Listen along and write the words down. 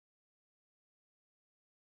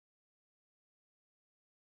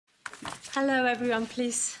Hello, everyone.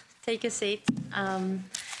 Please take a seat.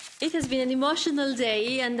 It has been an emotional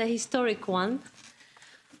day and a historic one.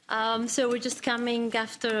 So we're just coming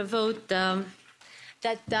after a vote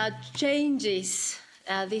that changes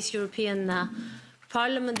this European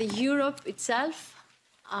Parliament, the Europe itself.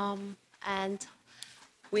 And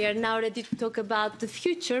we are now ready to talk about the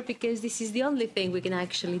future because this is the only thing we can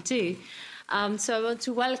actually do. So I want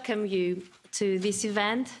to welcome you to this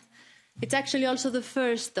event. It's actually also the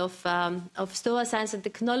first of STOA Science and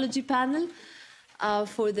Technology panel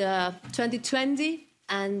for the 2020.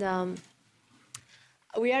 And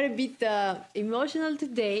we are a bit emotional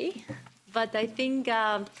today, but I think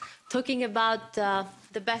talking about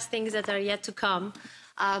the best things that are yet to come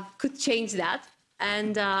could change that.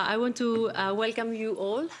 And I want to welcome you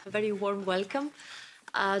all, a very warm welcome,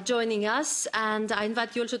 joining us. And I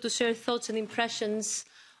invite you also to share thoughts and impressions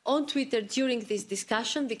on Twitter during this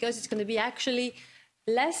discussion, because it's going to be actually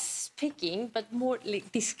less speaking, but more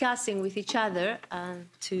like discussing with each other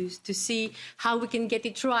to see how we can get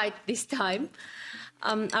it right this time.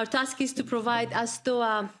 Our task is to provide as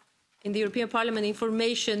STOA in the European Parliament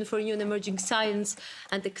information for new and emerging science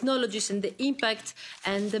and technologies and the impact,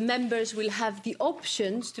 and the members will have the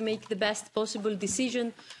options to make the best possible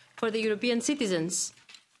decision for the European citizens.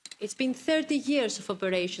 It's been 30 years of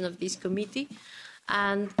operation of this committee,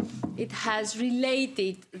 and it has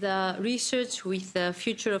related the research with the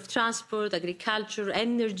future of transport, agriculture,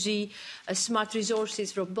 energy, smart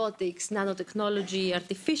resources, robotics, nanotechnology,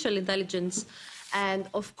 artificial intelligence, and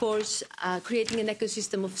of course, creating an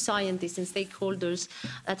ecosystem of scientists and stakeholders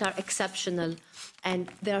that are exceptional, and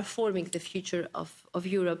they are forming the future of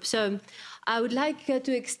Europe. So I would like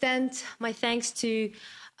to extend my thanks to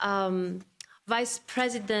Vice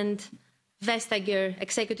President Vestager,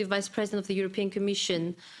 Executive Vice President of the European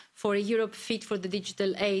Commission, for Europe Fit for the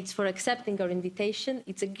Digital Age, for accepting our invitation.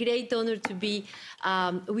 It's a great honor to be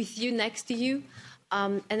with you, next to you.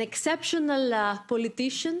 An exceptional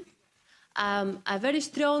politician, a very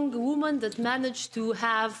strong woman that managed to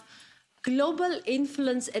have global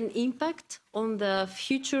influence and impact on the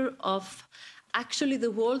future of actually the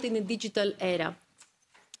world in a digital era.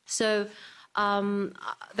 So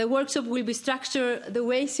the workshop will be structured the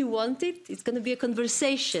way she wanted. It's going to be a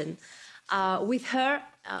conversation with her,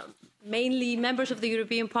 mainly members of the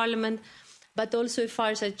European Parliament, but also a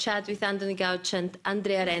fireside chat with Anthony Gauch and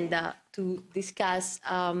Andrea Renda to discuss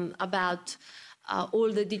about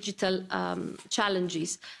all the digital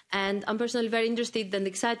challenges. And I'm personally very interested and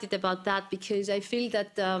excited about that, because I feel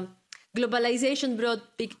that globalization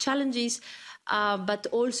brought big challenges, but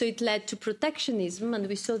also it led to protectionism, and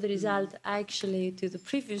we saw the result actually to the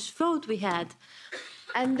previous vote we had.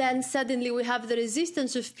 And then suddenly we have the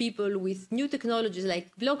resistance of people with new technologies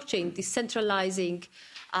like blockchain, decentralizing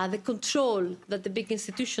the control that the big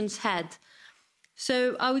institutions had.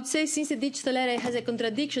 So I would say, since the digital era has a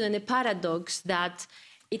contradiction and a paradox that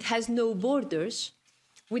it has no borders,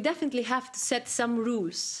 we definitely have to set some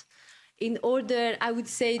rules in order, I would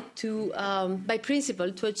say, to, by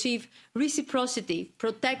principle, to achieve reciprocity,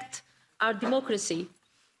 protect our democracy,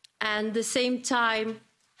 and at the same time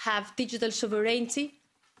have digital sovereignty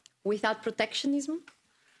without protectionism,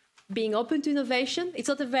 being open to innovation. It's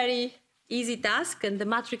not a very easy task, and the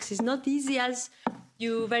matrix is not easy, as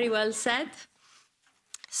you very well said.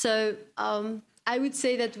 So I would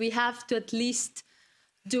say that we have to at least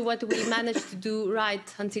do what we managed to do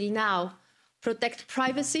right until now, protect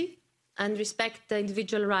privacy and respect the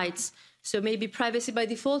individual rights. So maybe privacy by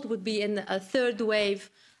default would be in a third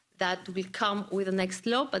wave that will come with the next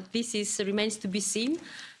law, but this remains to be seen.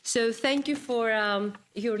 So thank you for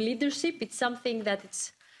your leadership. It's something that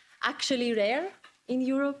it's actually rare in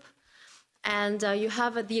Europe, and you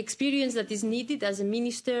have the experience that is needed as a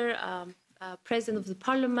minister, President of the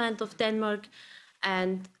Parliament of Denmark,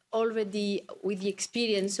 and already with the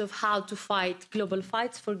experience of how to fight global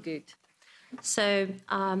fights for good. So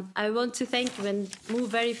I want to thank you and move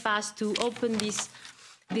very fast to open this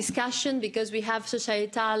discussion, because we have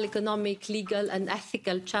societal, economic, legal and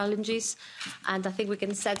ethical challenges, and I think we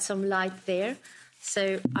can shed some light there.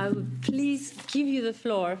 So I would please give you the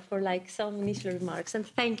floor for some initial remarks, and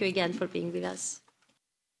thank you again for being with us.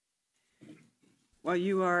 Well,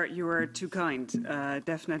 you are too kind,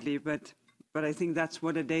 definitely, but I think that's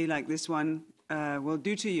what a day like this one will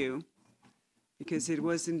do to you, because it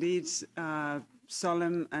was indeed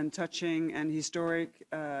solemn and touching and historic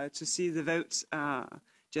to see the votes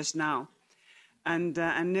just now, and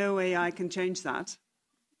no AI can change that.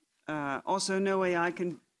 Also, no AI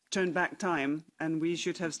can turn back time, and we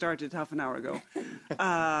should have started half an hour ago.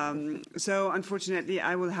 So unfortunately,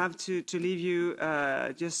 I will have to leave you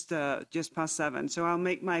just past 7. So I'll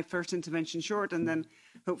make my first intervention short, and then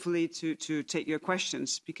hopefully to take your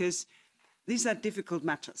questions, because these are difficult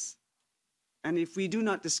matters. And if we do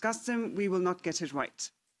not discuss them, we will not get it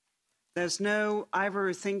right. There's no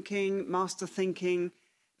ivory thinking, master thinking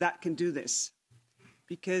that can do this.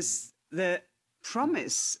 Because the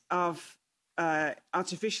promise of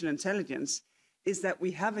artificial intelligence is that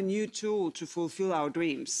we have a new tool to fulfill our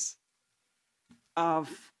dreams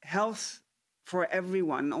of health for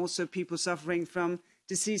everyone, also people suffering from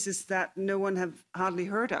diseases that no one have hardly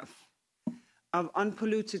heard of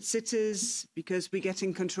unpolluted cities because we get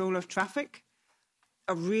in control of traffic,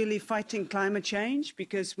 of really fighting climate change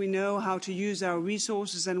because we know how to use our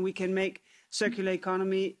resources and we can make circular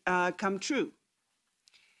economy come true.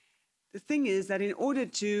 The thing is that in order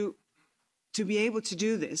to be able to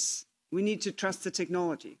do this, we need to trust the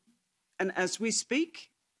technology. And as we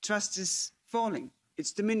speak, trust is falling.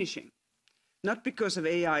 It's diminishing. Not because of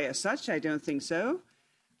AI as such, I don't think so,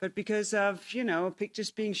 but because of,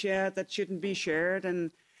 pictures being shared that shouldn't be shared,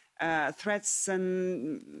 and threats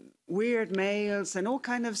and weird mails and all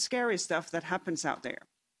kind of scary stuff that happens out there.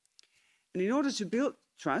 And in order to build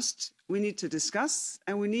trust, we need to discuss,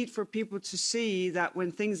 and we need for people to see that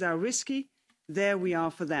when things are risky, there we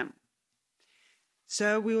are for them.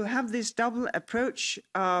 So we will have this double approach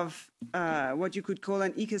of what you could call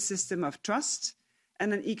an ecosystem of trust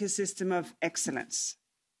and an ecosystem of excellence.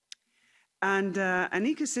 And an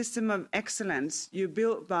ecosystem of excellence you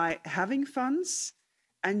build by having funds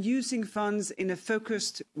and using funds in a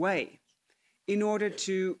focused way in order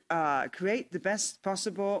to create the best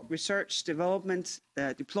possible research, development,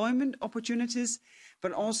 deployment opportunities,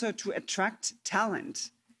 but also to attract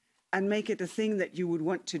talent and make it a thing that you would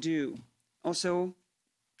want to do. Also,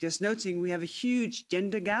 just noting, we have a huge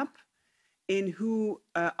gender gap in who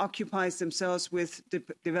occupies themselves with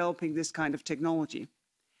developing this kind of technology.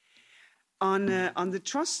 On the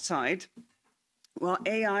trust side, well,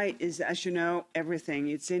 AI is, as you know, everything.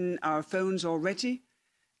 It's in our phones already,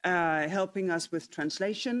 helping us with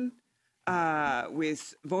translation,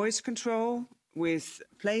 with voice control, with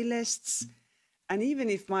playlists. And even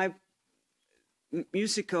if my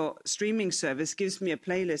musical streaming service gives me a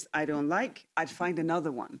playlist I don't like, I'd find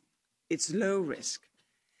another one. It's low risk.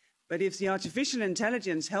 But if the artificial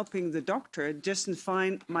intelligence helping the doctor doesn't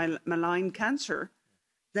find my malign cancer,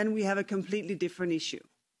 then we have a completely different issue.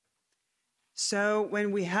 So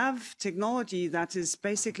when we have technology that is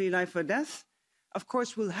basically life or death, of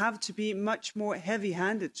course, we'll have to be much more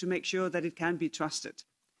heavy-handed to make sure that it can be trusted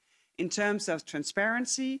in terms of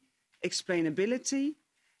transparency, explainability,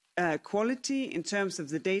 quality, in terms of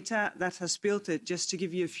the data that has built it, just to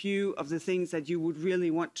give you a few of the things that you would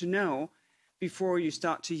really want to know before you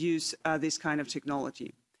start to use this kind of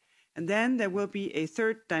technology. And then there will be a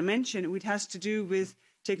third dimension, which has to do with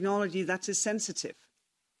technology that is sensitive.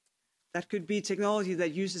 That could be technology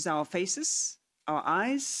that uses our faces, our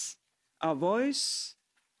eyes, our voice,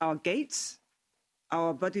 our gait,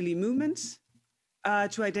 our bodily movements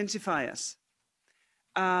to identify us.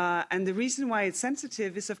 And the reason why it's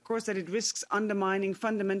sensitive is, of course, that it risks undermining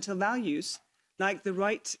fundamental values like the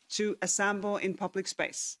right to assemble in public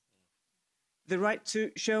space, the right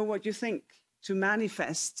to show what you think, to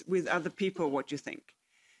manifest with other people what you think.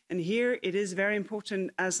 And here it is very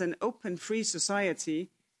important as an open, free society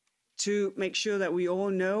to make sure that we all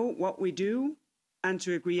know what we do and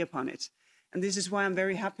to agree upon it. And this is why I'm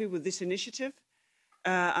very happy with this initiative.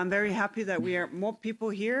 I'm very happy that we are more people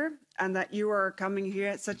here and that you are coming here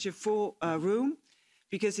at such a full room,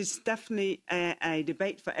 because it's definitely a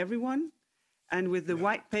debate for everyone. And with the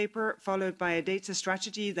white paper followed by a data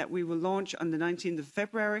strategy that we will launch on the 19th of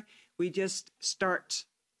February, we just start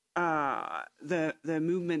the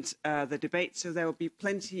movement, the debate. So there will be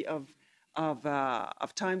plenty of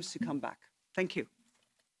times to come back. Thank you.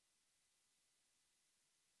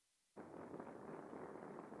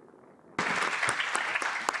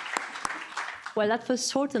 Well, that was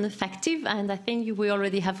short and effective, and I think we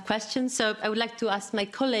already have questions. So I would like to ask my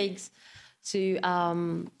colleagues to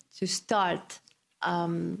start,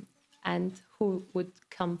 and who would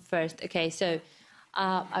come first? Okay, so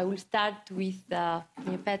I will start with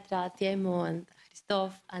Petra, Tiemo, and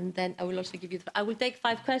Christophe, and then I will also give you. I will take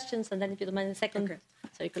 5 questions, and then if you don't mind, a second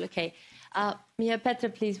circle. Okay. Mia Petra,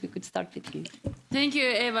 please, we could start with you. Thank you,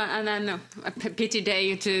 Eva. And then a pity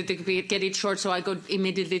day to get it short, so I go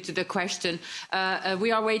immediately to the question.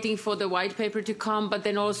 We are waiting for the white paper to come, but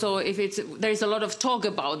then also there's a lot of talk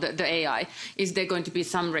about the AI. Is there going to be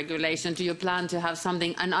some regulation? Do you plan to have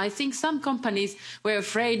something? And I think some companies were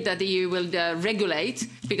afraid that the EU will regulate,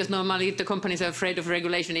 because normally if the companies are afraid of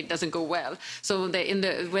regulation, it doesn't go well. So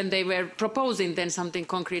when they were proposing then something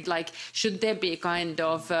concrete, like should there be kind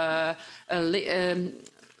of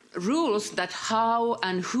rules that how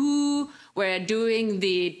and who were doing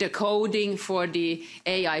the coding for the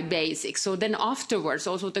AI basics. So then afterwards,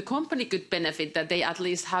 also the company could benefit that they at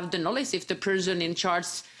least have the knowledge if the person in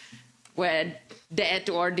charge were dead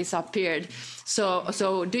or disappeared.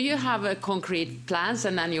 So do you have a concrete plans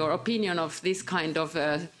and then your opinion of this kind of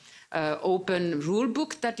open rule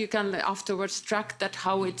book that you can afterwards track that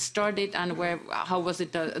how it started and how was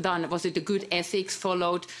it done? Was it a good ethics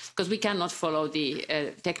followed? Because we cannot follow the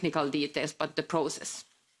technical details, but the process.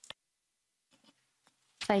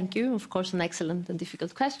 Thank you. Of course, an excellent and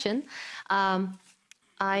difficult question. I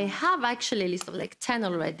have actually a list of like 10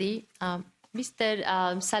 already. Mr.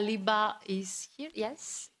 Saliba is here.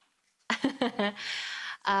 Yes. Okay,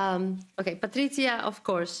 Patrizia, of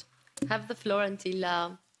course, have the floor until.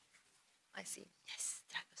 I see. Yes,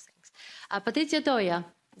 Dragos, thanks. Patrizia Toia.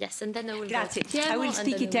 Yes, and then I will. Grazie. I will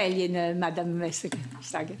speak Italian, Madam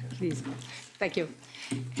Vestager, please. Thank you.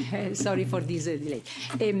 Sorry for this delay.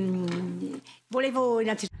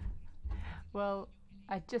 Well,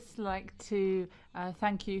 I'd just like to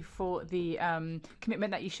thank you for the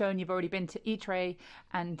commitment that you've shown. You've already been to ITRE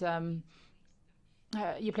and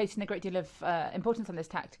you're placing a great deal of importance on this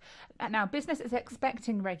tact. Now, business is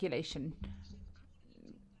expecting regulation.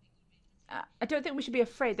 I don't think we should be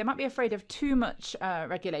afraid. They might be afraid of too much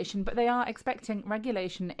regulation, but they are expecting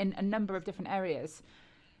regulation in a number of different areas.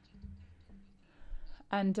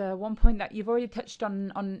 And one point that you've already touched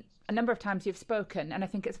on a number of times you've spoken, and I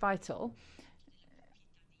think it's vital.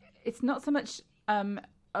 It's not so much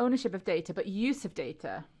ownership of data, but use of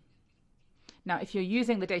data. Now, if you're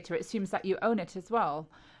using the data, it assumes that you own it as well.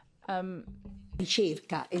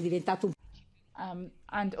 Ricerca è diventato.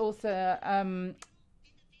 And also,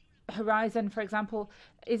 Horizon, for example,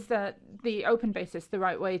 is the open basis the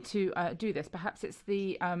right way to do this? Perhaps it's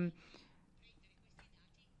the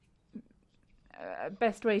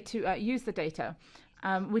best way to use the data.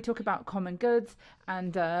 We talk about common goods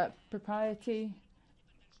and propriety,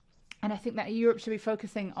 and I think that Europe should be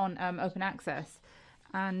focusing on open access.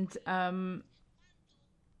 And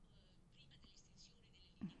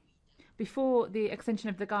before the extension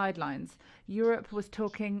of the guidelines, Europe was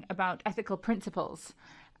talking about ethical principles.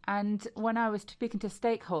 And when I was speaking to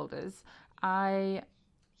stakeholders, I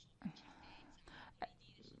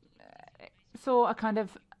saw a kind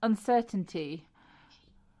of uncertainty.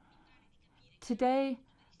 Today,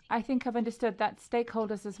 I think I've understood that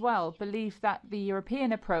stakeholders as well believe that the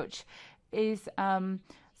European approach is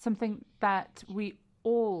something that we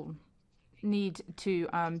all need to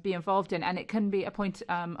be involved in, and it can be a point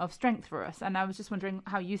of strength for us. And I was just wondering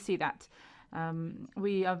how you see that.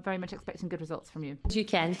 We are very much expecting good results from you. You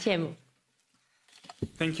can, Tiemo.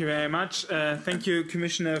 Thank you very much. Thank you,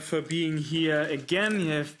 Commissioner, for being here again.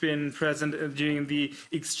 You have been present during the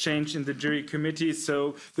exchange in the jury committee,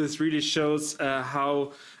 so this really shows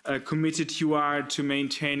how committed you are to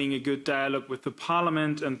maintaining a good dialogue with the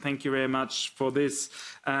Parliament, and thank you very much for this.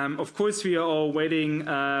 Of course, we are all waiting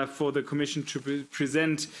for the Commission to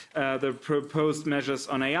present the proposed measures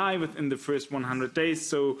on AI within the first 100 days,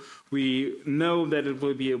 so we know that it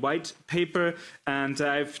will be a white paper, and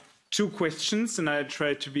I've two questions, and I'll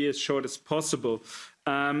try to be as short as possible.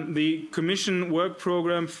 The Commission work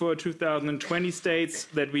programme for 2020 states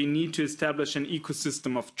that we need to establish an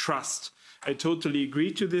ecosystem of trust. I totally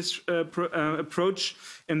agree to this approach.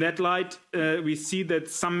 In that light, we see that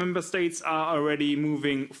some member states are already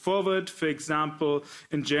moving forward. For example,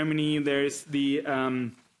 in Germany, there is the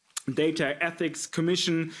Data Ethics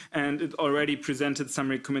Commission, and it already presented some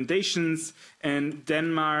recommendations. And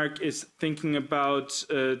Denmark is thinking about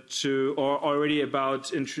to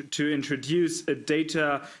introduce a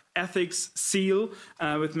data ethics seal,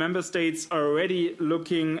 with member states already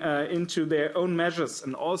looking into their own measures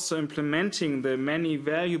and also implementing the many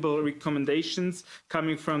valuable recommendations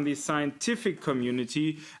coming from the scientific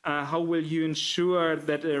community. How will you ensure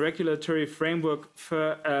that a regulatory framework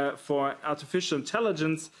for artificial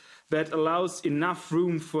intelligence that allows enough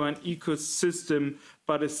room for an ecosystem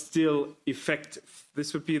but is still effective?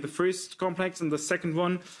 This would be the first complex. And the second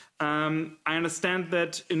one, I understand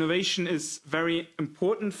that innovation is very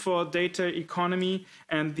important for data economy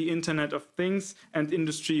and the Internet of Things and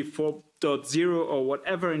Industry 2.0 or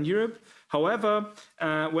whatever in Europe. However,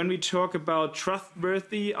 when we talk about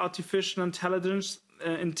trustworthy artificial intelligence,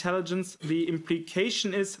 the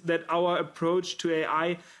implication is that our approach to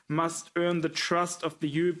AI must earn the trust of the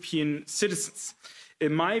European citizens.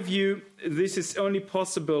 In my view, this is only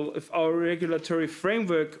possible if our regulatory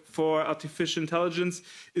framework for artificial intelligence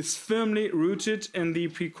is firmly rooted in the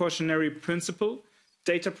precautionary principle.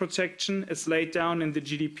 Data protection is laid down in the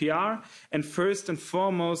GDPR and first and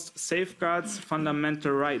foremost safeguards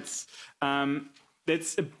fundamental rights.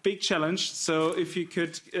 That's a big challenge. So if you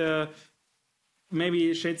could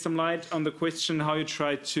maybe shed some light on the question how you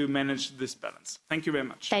try to manage this balance. Thank you very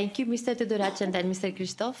much. Thank you, Mr. Tudorache, and then Mr.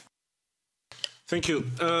 Christoph. Thank you.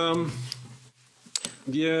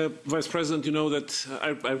 Dear Vice President, you know that I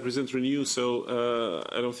represent Renew, so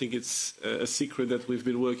I don't think it's a secret that we've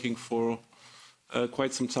been working for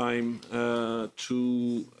quite some time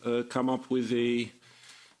to come up with a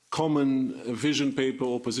common vision paper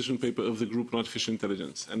or position paper of the group on artificial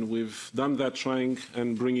intelligence. And we've done that trying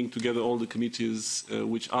and bringing together all the committees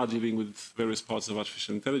which are dealing with various parts of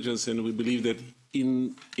artificial intelligence. And we believe that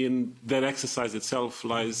in that exercise itself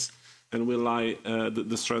lies and will lie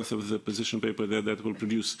the strength of the position paper that will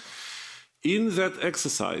produce. In that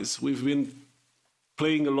exercise, we've been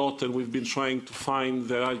playing a lot and we've been trying to find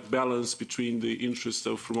the right balance between the interest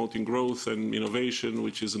of promoting growth and innovation,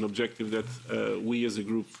 which is an objective that we as a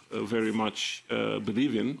group very much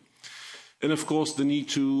believe in. And of course, the need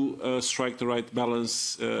to strike the right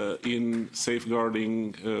balance in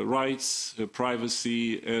safeguarding rights,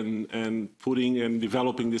 privacy, and putting and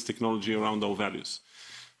developing this technology around our values.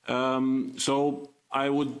 So I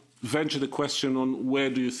would venture the question on where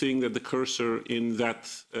do you think that the cursor in that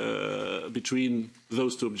between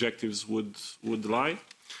those two objectives would lie?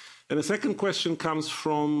 And the second question comes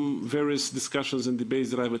from various discussions and debates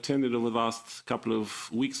that I've attended over the last couple of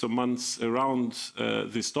weeks or months around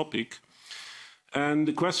this topic. And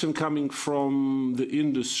the question coming from the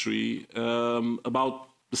industry about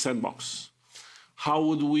the sandbox. How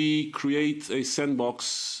would we create a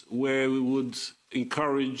sandbox where we would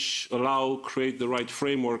encourage, allow, create the right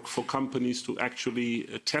framework for companies to actually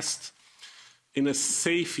test in a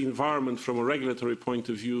safe environment from a regulatory point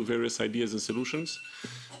of view various ideas and solutions?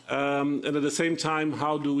 And at the same time,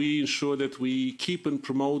 how do we ensure that we keep and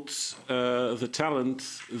promote the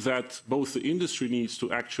talent that both the industry needs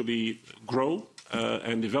to actually grow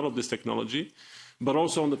and develop this technology, but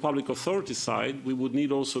also on the public authority side, we would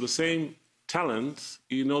need also the same talent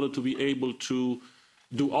in order to be able to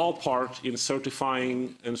do our part in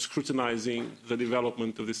certifying and scrutinizing the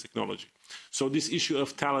development of this technology. So this issue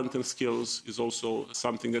of talent and skills is also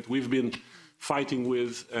something that we've been fighting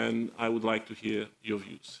with, and I would like to hear your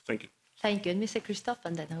views. Thank you. Thank you. And Mr. Christoph,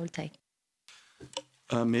 and then I will take.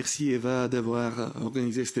 Merci Eva d'avoir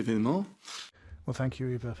organisé cet événement. Well, thank you,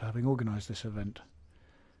 Eva, for having organised this event.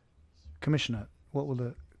 Commissioner, what will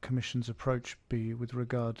the Commission's approach be with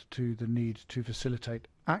regard to the need to facilitate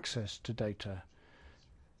access to data?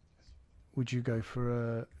 Would you go for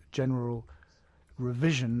a general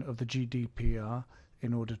revision of the GDPR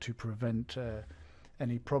in order to prevent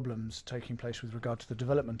any problems taking place with regard to the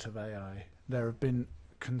development of AI? There have been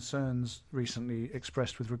concerns recently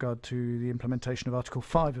expressed with regard to the implementation of Article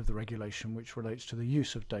 5 of the regulation, which relates to the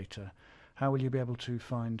use of data. How will you be able to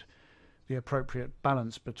find the appropriate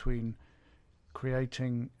balance between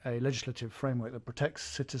creating a legislative framework that protects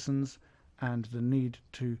citizens and the need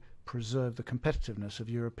to preserve the competitiveness of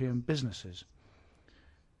European businesses?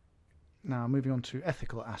 Now, moving on to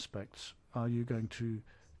ethical aspects, are you going to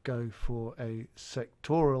go for a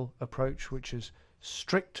sectoral approach which is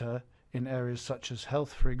stricter in areas such as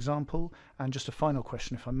health, for example? And just a final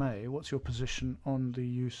question, if I may, what's your position on the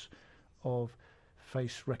use of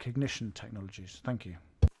face recognition technologies? Thank you.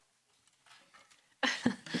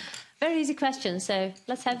 Very easy question. So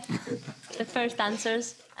let's have the first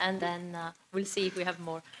answers, and then we'll see if we have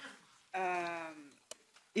more.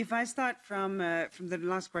 If I start from the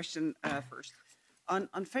last question first,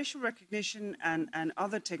 on facial recognition and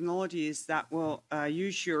other technologies that will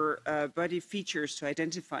use your body features to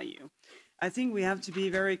identify you, I think we have to be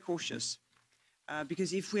very cautious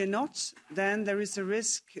because if we're not, then there is a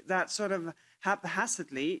risk that sort of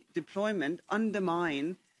haphazardly deployment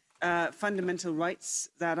undermine fundamental rights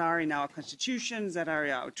that are in our constitutions, that are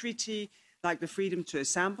in our treaty, like the freedom to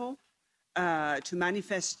assemble, to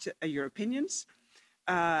manifest your opinions.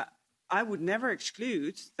 I would never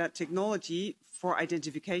exclude that technology for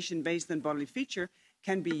identification based on bodily feature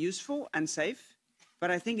can be useful and safe,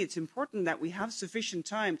 but I think it's important that we have sufficient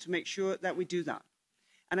time to make sure that we do that.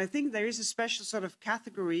 And I think there is a special sort of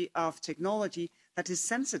category of technology that is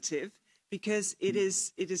sensitive because it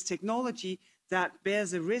is technology that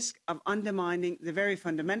bears a risk of undermining the very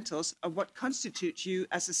fundamentals of what constitutes you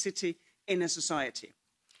as a city in a society.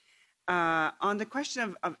 On the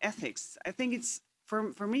question of ethics, I think it's,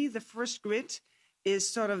 for me, the first grid is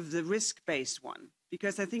sort of the risk-based one,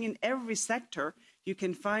 because I think in every sector, you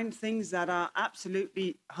can find things that are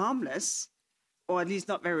absolutely harmless, or at least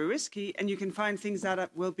not very risky, and you can find things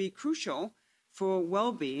that will be crucial for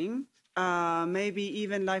well-being, maybe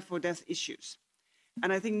even life or death issues.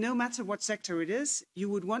 And I think no matter what sector it is, you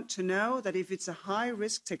would want to know that if it's a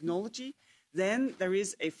high-risk technology, then there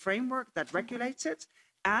is a framework that regulates it,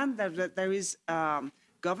 and that there is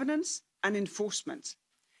governance and enforcement.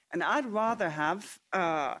 And I'd rather have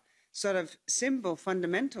sort of simple,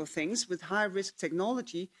 fundamental things with high-risk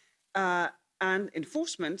technology and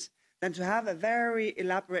enforcement than to have a very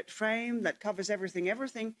elaborate frame that covers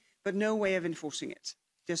everything, but no way of enforcing it,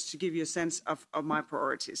 just to give you a sense of my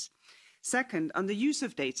priorities. Second, on the use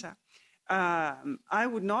of data, I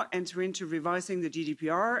would not enter into revising the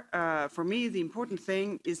GDPR. For me, the important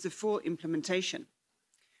thing is the full implementation.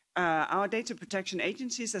 Our data protection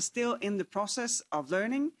agencies are still in the process of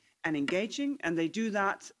learning and engaging, and they do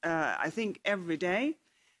that, I think, every day.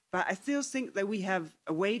 But I still think that we have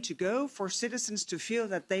a way to go for citizens to feel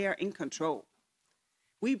that they are in control.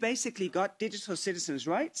 We basically got digital citizens'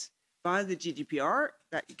 rights by the GDPR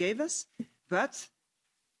that you gave us, but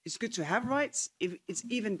it's good to have rights. It's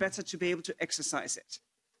even better to be able to exercise it.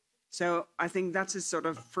 So I think that's a sort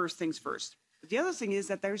of first things first. But the other thing is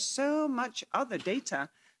that there's so much other data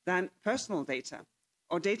than personal data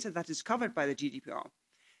or data that is covered by the GDPR.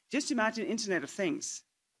 Just imagine Internet of Things.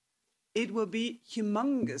 It will be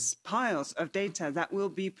humongous piles of data that will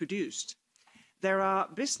be produced. There are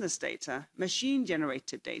business data,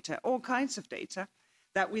 machine-generated data, all kinds of data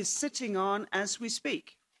that we're sitting on as we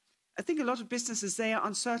speak. I think a lot of businesses, they are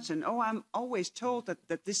uncertain. Oh, I'm always told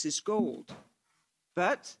that this is gold.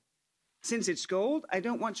 But since it's gold, I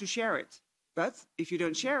don't want to share it. But if you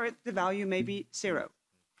don't share it, the value may be zero.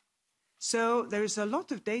 So there is a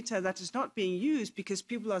lot of data that is not being used because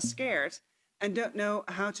people are scared and don't know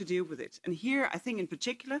how to deal with it. And here, I think in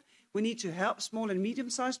particular, we need to help small and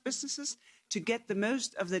medium-sized businesses to get the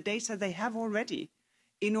most of the data they have already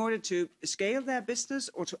in order to scale their business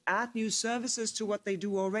or to add new services to what they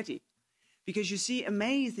do already. Because you see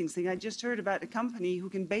amazing things. I just heard about a company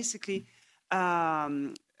who can basically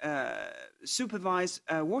supervise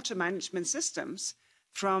water management systems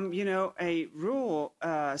from, a rural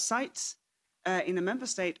site in a member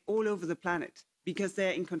state all over the planet because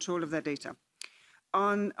they're in control of their data.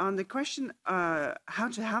 On the question how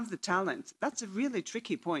to have the talent, that's a really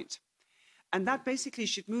tricky point. And that basically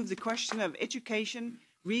should move the question of education,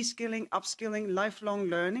 reskilling, upskilling, lifelong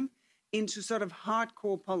learning into sort of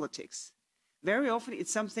hardcore politics. Very often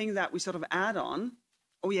it's something that we sort of add on.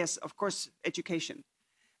 Oh yes, of course, education.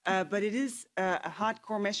 But it is a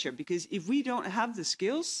hardcore measure because if we don't have the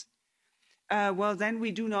skills, well, then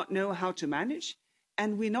we do not know how to manage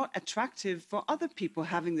and we're not attractive for other people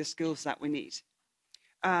having the skills that we need.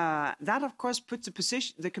 That, of course, puts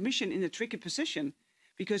the Commission in a tricky position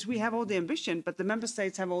because we have all the ambition, but the member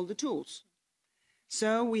states have all the tools.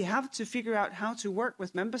 So we have to figure out how to work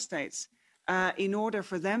with member states in order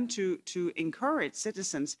for them to encourage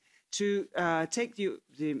citizens to take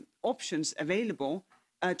the options available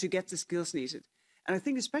to get the skills needed. And I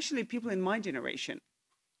think especially people in my generation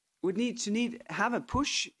would need to have a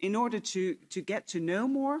push in order to get to know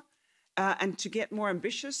more and to get more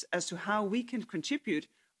ambitious as to how we can contribute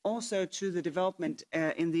also to the development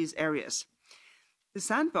in these areas. The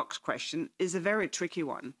sandbox question is a very tricky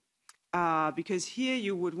one because here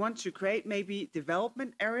you would want to create maybe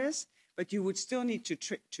development areas, but you would still need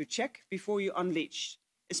to check before you unleash,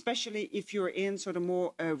 especially if you're in sort of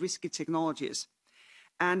more risky technologies.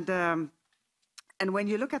 And when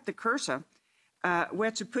you look at the cursor,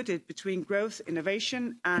 where to put it between growth,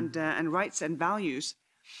 innovation, and rights and values,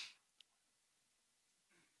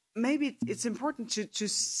 maybe it's important to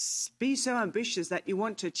be so ambitious that you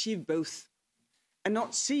want to achieve both and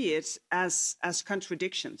not see it as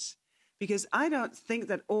contradictions. Because I don't think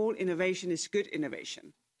that all innovation is good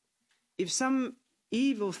innovation. If some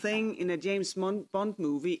evil thing in a James Bond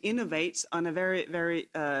movie innovates on a very, very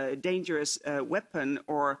dangerous weapon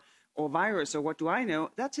or virus or what do I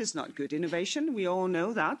know, that is not good innovation. We all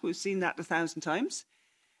know that. We've seen that 1,000 times.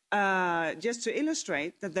 Just to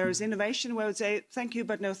illustrate that there is innovation where we say, thank you,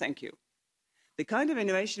 but no thank you. The kind of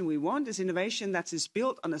innovation we want is innovation that is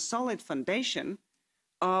built on a solid foundation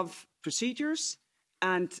of procedures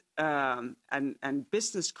and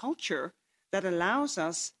business culture that allows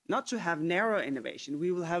us not to have narrow innovation.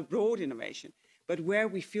 We will have broad innovation, but where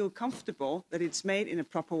we feel comfortable that it's made in a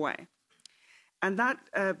proper way. And that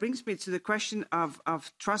brings me to the question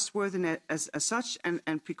of trustworthiness as such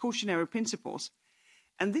and precautionary principles.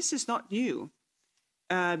 And this is not new,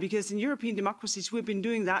 because in European democracies, we've been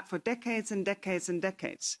doing that for decades and decades and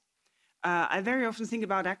decades. I very often think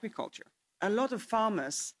about agriculture. A lot of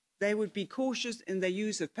farmers, they would be cautious in their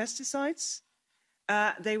use of pesticides.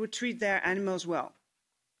 They would treat their animals well.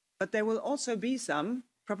 But there will also be some,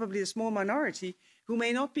 probably a small minority, who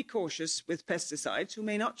may not be cautious with pesticides, who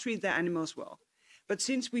may not treat their animals well. But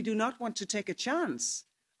since we do not want to take a chance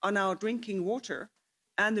on our drinking water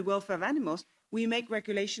and the welfare of animals, we make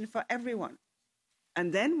regulation for everyone.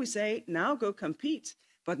 And then we say, now go compete,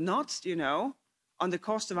 but not, on the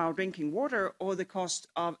cost of our drinking water or the cost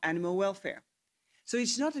of animal welfare. So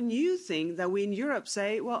it's not a new thing that we in Europe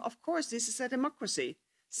say, well, of course, this is a democracy.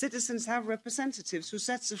 Citizens have representatives who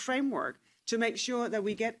sets the framework to make sure that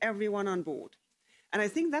we get everyone on board. And I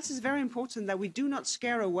think that is very important, that we do not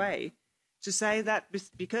scare away to say that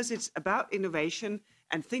because it's about innovation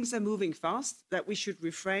and things are moving fast, that we should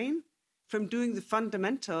refrain from doing the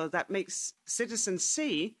fundamental that makes citizens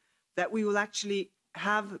see that we will actually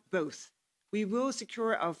have both. We will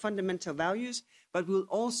secure our fundamental values, but we'll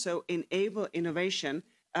also enable innovation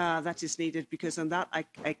that is needed, because on that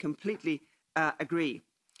I completely agree.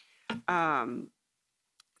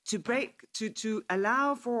 To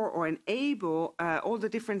allow for or enable all the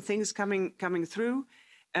different things coming through,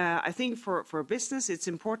 I think for a business, it's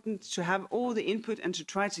important to have all the input and to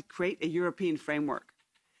try to create a European framework.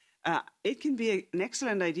 It can be an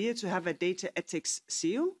excellent idea to have a data ethics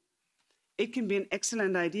seal. It can be an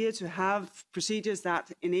excellent idea to have procedures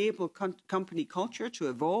that enable company culture to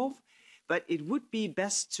evolve, but it would be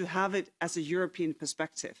best to have it as a European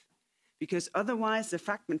perspective, because otherwise the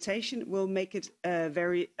fragmentation will make it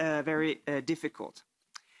very difficult.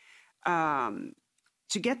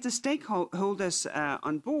 To get the stakeholders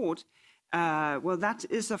on board, well, that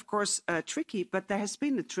is, of course, tricky, but there has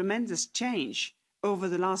been a tremendous change over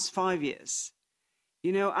the last 5 years.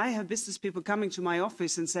 I have business people coming to my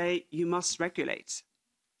office and say, you must regulate.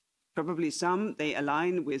 Probably some, they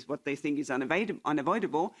align with what they think is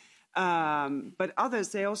unavoidable. But others,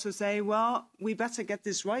 they also say, well, we better get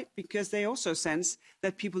this right, because they also sense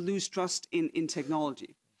that people lose trust in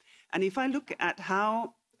technology. And if I look at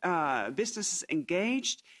how businesses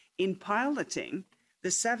engaged in piloting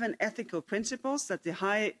the 7 ethical principles that the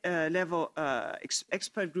high-level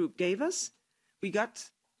expert group gave us, we got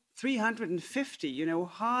 350,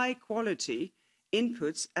 high-quality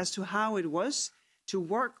inputs as to how it was to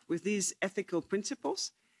work with these ethical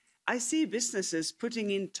principles. I see businesses putting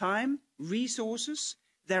in time, resources,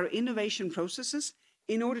 their innovation processes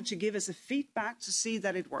in order to give us a feedback to see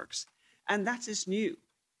that it works. And that is new.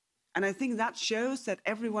 And I think that shows that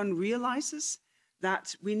everyone realizes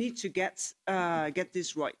that we need to get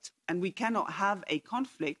this right. And we cannot have a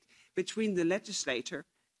conflict between the legislator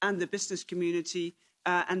and the business community,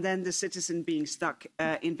 and then the citizen being stuck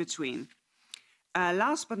in between.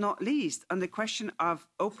 Last but not least, on the question of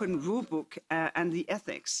open rulebook and the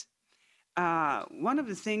ethics, one of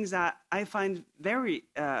the things that I find very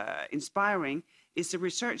inspiring is the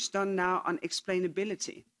research done now on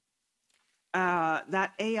explainability,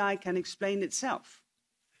 that AI can explain itself,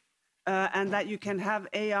 and that you can have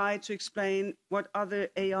AI to explain what other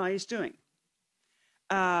AI is doing.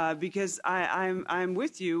 Because I'm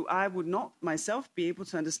with you, I would not myself be able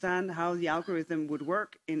to understand how the algorithm would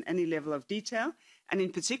work in any level of detail, and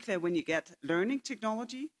in particular when you get learning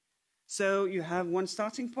technology. So you have one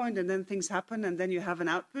starting point and then things happen and then you have an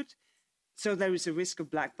output. So there is a risk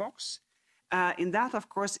of black box. In that, of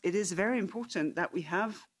course, it is very important that we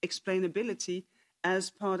have explainability as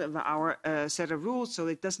part of our set of rules, so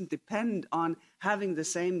it doesn't depend on having the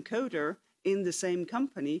same coder in the same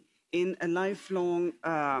company in a lifelong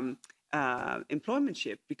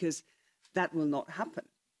employmentship, because that will not happen.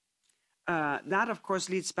 That, of course,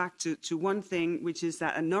 leads back to one thing, which is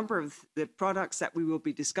that a number of the products that we will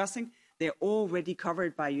be discussing, they're already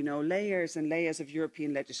covered by, layers and layers of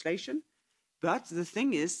European legislation. But the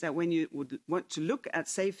thing is that when you would want to look at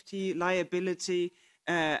safety, liability,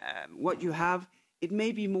 what you have, it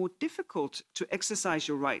may be more difficult to exercise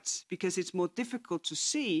your rights, because it's more difficult to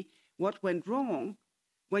see what went wrong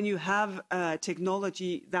when you have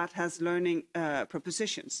technology that has learning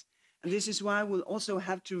propositions. And this is why we'll also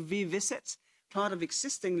have to revisit part of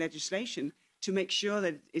existing legislation to make sure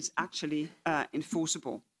that it's actually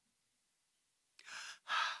enforceable.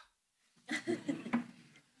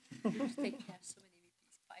 Take care, so many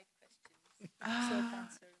EVPs, 5 questions, short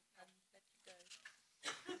answer, and let you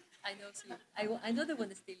go. I know they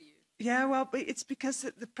want to steal you. Yeah, well, but it's because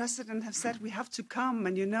the president has said we have to come,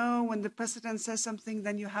 and you know, when the president says something,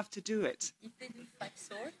 then you have to do it. If they do 5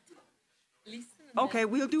 swords, listen. Okay,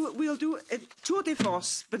 we'll do a tour de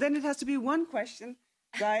force, but then it has to be one question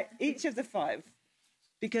by each of the 5,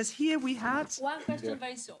 because here we had one question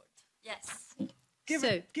very short. Yes.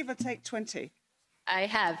 give or take 20. I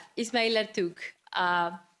have Ismail Ertug,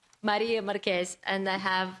 Maria Marquez, and I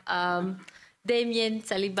have Damien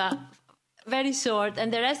Saliba. Very short,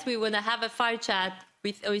 and the rest we want to have a fire chat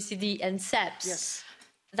with OECD and SEPs. Yes.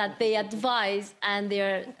 That they advise, and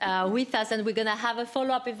they're with us, and we're going to have a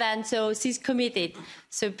follow-up event, so she's committed.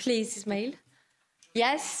 So please, Ismail.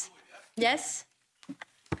 Yes? Yes?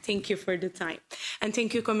 Thank you for the time. And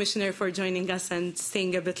thank you, Commissioner, for joining us and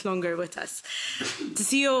staying a bit longer with us. The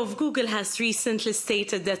CEO of Google has recently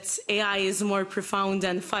stated that AI is more profound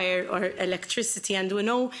than fire or electricity, and we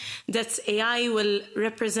know that AI will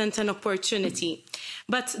represent an opportunity.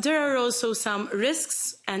 But there are also some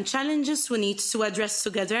risks and challenges we need to address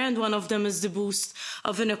together, and one of them is the boost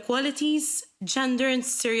of inequalities, gender and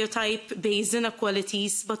stereotype-based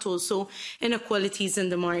inequalities, but also inequalities in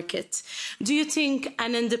the market. Do you think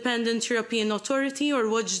an independent European authority or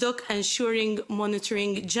watchdog ensuring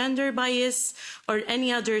monitoring gender bias or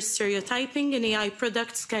any other stereotyping in AI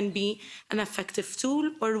products can be an effective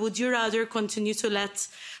tool, or would you rather continue to let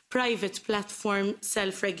private platforms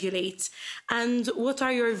self-regulate? And what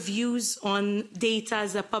are your views on data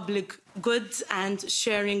as a public good and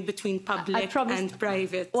sharing between public and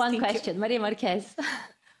private? One question, Maria Marquez.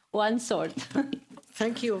 One sword.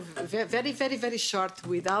 Thank you. Very, very, very short,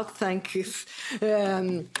 without thank you.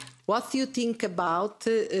 What do you think about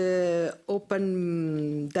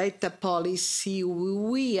open data policy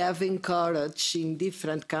we have encouraged in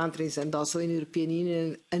different countries and also in the European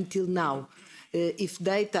Union until now? If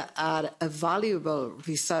data are a valuable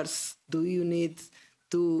resource, do you need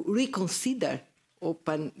to reconsider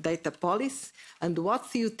open data policy? And what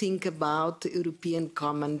do you think about European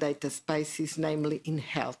common data spaces, namely in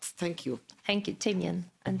health? Thank you. Thank you, Timian.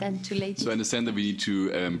 And then two ladies. So I understand that we need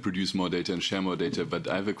to produce more data and share more data, but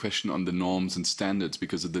I have a question on the norms and standards,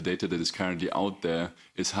 because of the data that is currently out there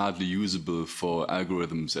is hardly usable for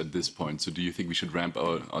algorithms at this point. So do you think we should ramp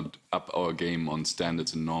up our game on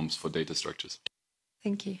standards and norms for data structures?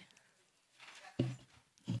 Thank you.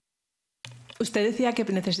 Usted decía que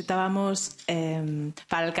necesitábamos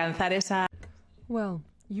para alcanzar esa. Well,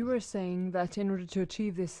 you were saying that in order to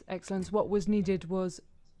achieve this excellence, what was needed was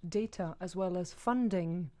data as well as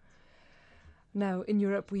funding. Now, in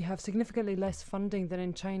Europe, we have significantly less funding than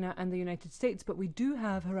in China and the United States, but we do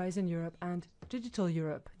have Horizon Europe and Digital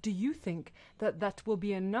Europe. Do you think that that will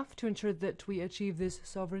be enough to ensure that we achieve this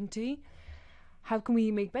sovereignty? How can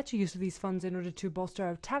we make better use of these funds in order to bolster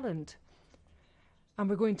our talent? And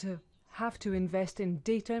we're going to have to invest in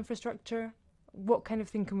data infrastructure. What kind of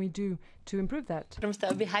thing can we do to improve that? From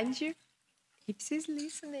start behind you. Ipsy's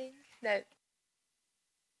listening. No.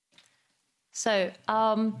 So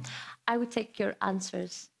I would take your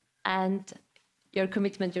answers and your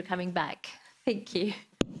commitment. You're coming back. Thank you.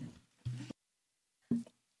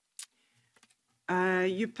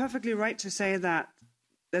 You're perfectly right to say that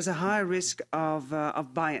there's a high risk of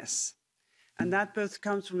bias. And that both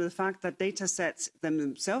comes from the fact that data sets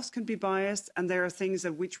themselves can be biased, and there are things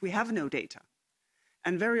of which we have no data.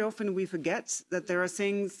 And very often we forget that there are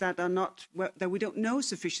things that are not, that we don't know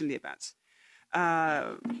sufficiently about.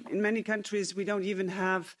 In many countries, we don't even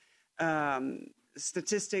have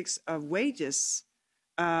statistics of wages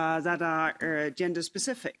that are gender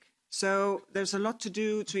specific. So there's a lot to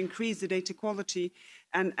do to increase the data quality.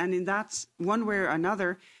 And in that, one way or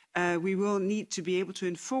another, we will need to be able to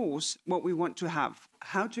enforce what we want to have.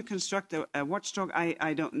 How to construct a watchdog,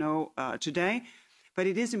 I don't know today, but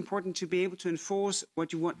it is important to be able to enforce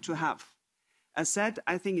what you want to have. As said,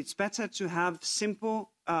 I think it's better to have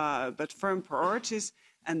simple but firm priorities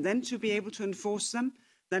and then to be able to enforce them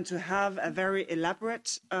than to have a very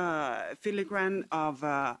elaborate filigrane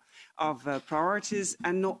of priorities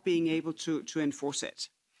and not being able to enforce it.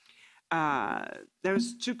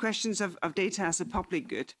 There's two questions of data as a public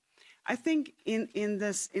good. I think in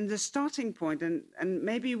the starting point, and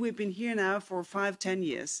maybe we've been here now for 5-10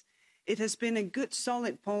 years, it has been a good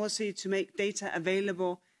solid policy to make data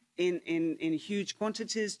available in huge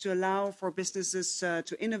quantities to allow for businesses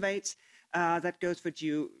to innovate. That goes for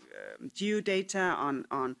geo data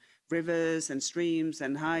on rivers and streams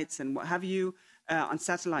and heights and what have you, on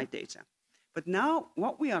satellite data. But now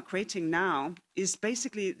what we are creating now is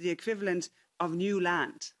basically the equivalent of new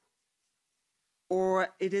land. Or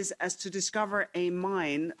it is as to discover a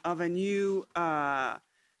mine of a new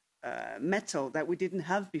metal that we didn't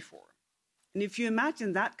have before. And if you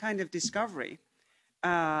imagine that kind of discovery,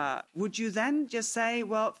 would you then just say,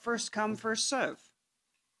 well, first come, first serve?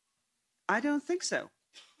 I don't think so.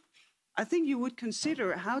 I think you would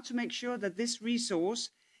consider how to make sure that this resource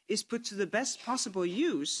is put to the best possible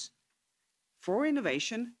use for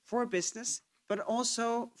innovation, for business, but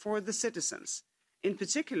also for the citizens. In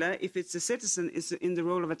particular, if it's a citizen is in the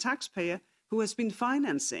role of a taxpayer who has been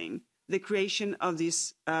financing the creation of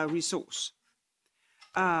this resource.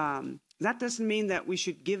 That doesn't mean that we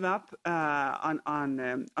should give up on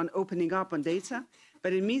opening up on data,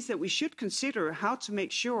 but it means that we should consider how to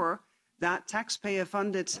make sure that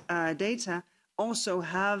taxpayer-funded data also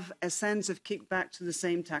have a sense of kickback to the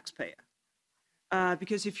same taxpayer.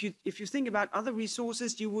 Because if you think about other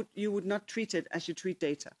resources, you would not treat it as you treat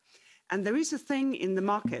data. And there is a thing in the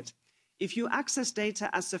market. If you access data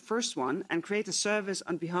as the first one and create a service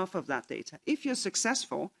on behalf of that data, if you're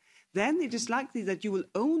successful, then it is likely that you will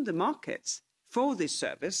own the markets for this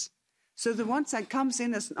service. So the ones that comes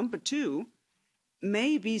in as number two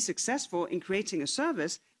may be successful in creating a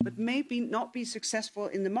service, but maybe not be successful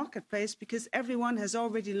in the marketplace because everyone has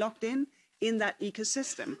already locked in that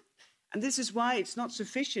ecosystem. And this is why it's not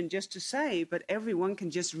sufficient just to say, but everyone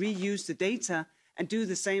can just reuse the data and do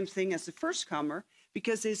the same thing as the first comer,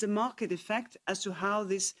 because there's a market effect as to how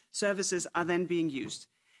these services are then being used.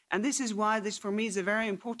 And this is why this, for me, is a very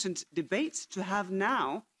important debate to have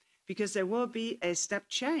now, because there will be a step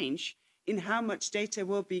change in how much data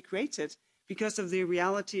will be created because of the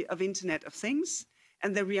reality of Internet of Things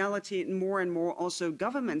and the reality in more and more also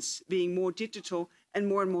governments being more digital and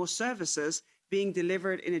more services being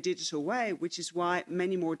delivered in a digital way, which is why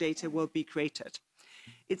many more data will be created.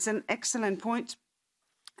 It's an excellent point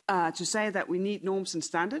to say that we need norms and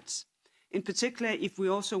standards, in particular if we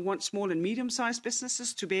also want small and medium-sized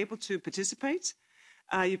businesses to be able to participate.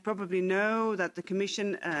 You probably know that the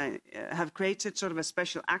Commission have created sort of a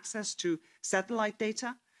special access to satellite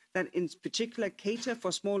data that in particular cater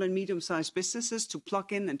for small and medium-sized businesses to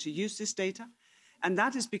plug in and to use this data. And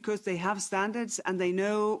that is because they have standards and they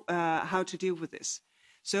know how to deal with this.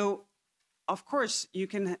 So, of course, you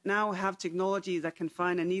can now have technology that can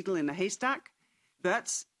find a needle in a haystack,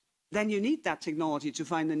 but then you need that technology to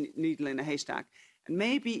find a needle in a haystack. And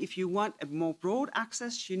maybe if you want a more broad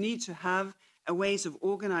access, you need to have a ways of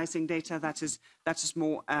organizing data that is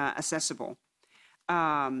more accessible.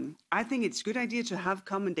 I think it's a good idea to have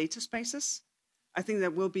common data spaces. I think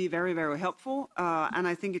that will be very, very helpful, and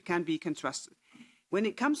I think it can be contrasted. When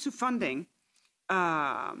it comes to funding,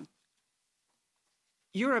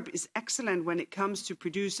 Europe is excellent when it comes to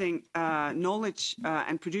producing knowledge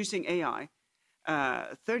and producing AI.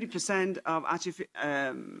 30% of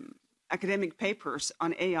academic papers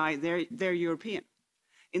on AI, they're European.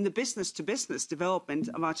 In the business-to-business development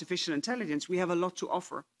of artificial intelligence, we have a lot to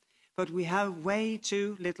offer, but we have way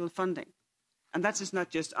too little funding. And that is not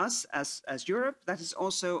just us as Europe, that is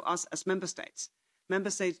also us as member states. Member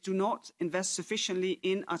states do not invest sufficiently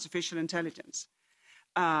in artificial intelligence.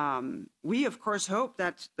 We, of course, hope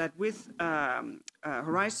that with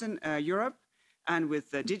Horizon Europe and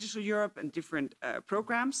with Digital Europe and different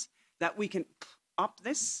programs, that we can up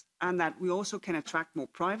this and that we also can attract more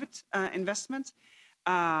private investment.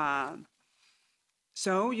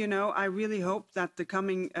 So, you know, I really hope that the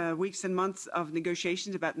coming weeks and months of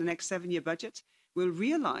negotiations about the next 7-year budget will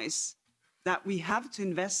realize that we have to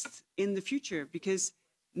invest in the future, because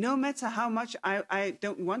no matter how much I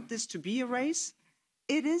don't want this to be a race,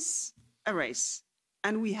 it is a race.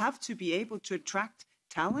 And we have to be able to attract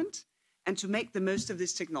talent and to make the most of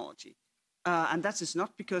this technology. And that is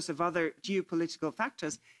not because of other geopolitical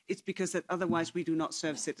factors, it's because that otherwise we do not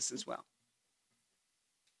serve citizens well.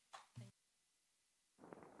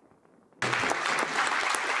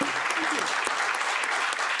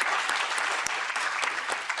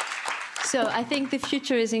 So I think the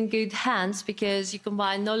future is in good hands because you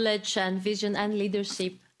combine knowledge and vision and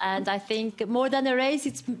leadership. And I think more than a race,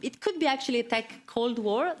 it could be actually a tech Cold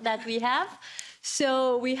War that we have.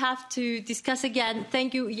 So we have to discuss again.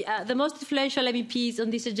 Thank you. The most influential MEPs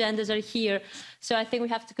on these agendas are here. So I think we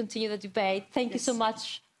have to continue the debate. Thank you so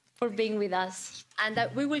much for being with us. And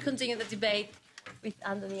we will continue the debate with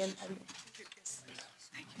Anthony and Andy.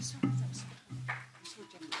 Thank you so much.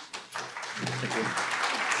 Thank you.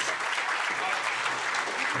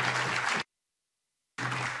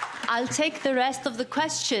 I'll take the rest of the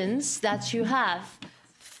questions that you have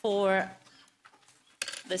for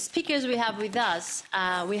the speakers we have with us.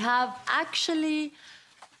 We have actually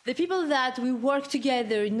the people that we work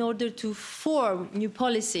together in order to form new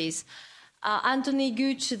policies. Anthony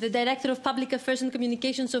Gooch, the Director of Public Affairs and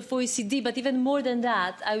Communications of OECD, but even more than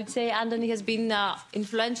that, I would say Anthony has been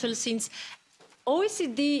influential since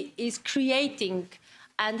OECD is creating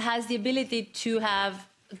and has the ability to have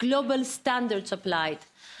global standards applied.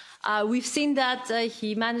 We've seen that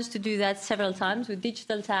he managed to do that several times with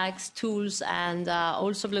digital tax tools and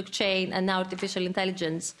also blockchain and now artificial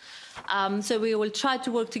intelligence. So we will try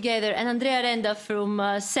to work together. And Andrea Renda from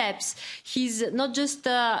CEPS, he's not just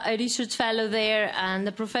a research fellow there and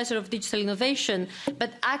a professor of digital innovation,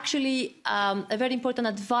 but actually a very important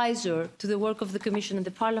advisor to the work of the Commission and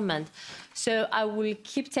the Parliament. So I will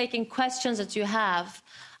keep taking questions that you have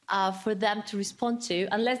for them to respond to,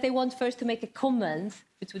 unless they want first to make a comment,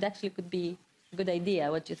 which would actually could be a good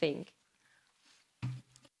idea. What do you think?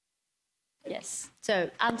 Yes.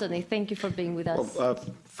 So, Anthony, thank you for being with us. Well,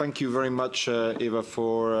 thank you very much, Eva,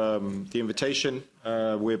 for the invitation.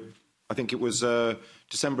 I think it was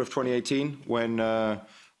December of 2018 when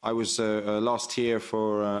I was last here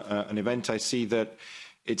for an event. I see that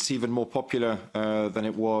it's even more popular than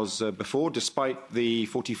it was before, despite the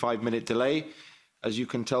 45-minute delay. As you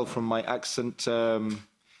can tell from my accent,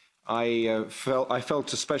 I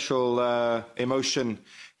felt a special emotion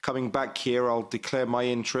coming back here. I'll declare my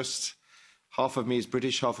interest. Half of me is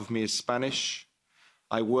British, half of me is Spanish.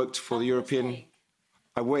 I worked for the European.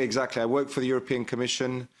 I worked for the European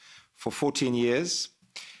Commission for 14 years,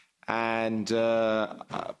 and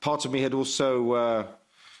part of me had also,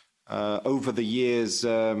 over the years,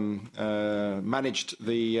 managed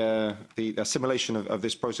the assimilation of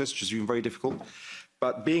this process, which has been very difficult.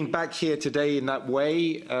 But being back here today in that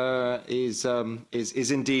way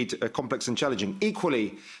is indeed complex and challenging.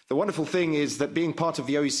 Equally, the wonderful thing is that being part of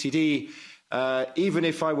the OECD, even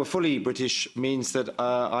if I were fully British, means that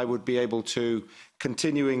I would be able to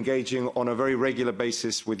continue engaging on a very regular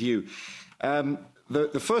basis with you.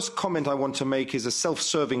 The first comment I want to make is a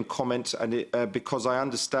self-serving comment, and because I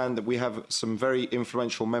understand that we have some very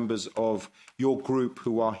influential members of your group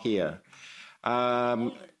who are here.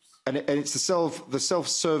 And it's the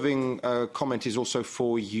self-serving comment is also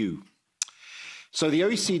for you. So the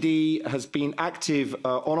OECD has been active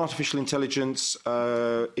on artificial intelligence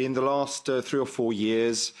in the last 3 or 4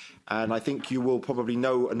 years, and I think you will probably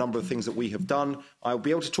know a number of things that we have done. I'll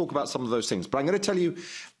be able to talk about some of those things, but I'm going to tell you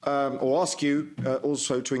or ask you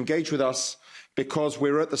also to engage with us because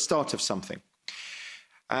we're at the start of something.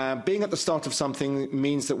 Being at the start of something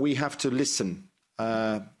means that we have to listen.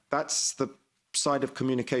 That's the side of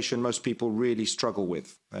communication most people really struggle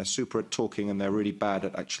with. They're super at talking and they're really bad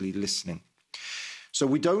at actually listening. So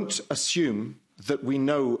we don't assume that we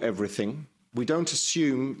know everything. We don't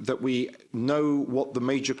assume that we know what the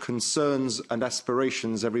major concerns and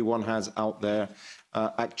aspirations everyone has out there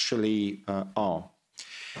actually are.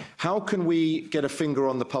 How can we get a finger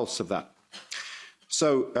on the pulse of that?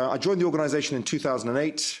 So I joined the organisation in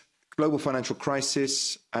 2008. Global financial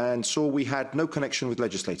crisis, and saw we had no connection with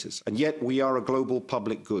legislators, and yet we are a global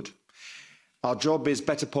public good. Our job is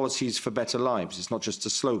better policies for better lives. It's not just a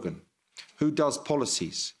slogan. Who does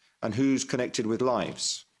policies and who's connected with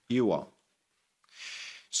lives? You are.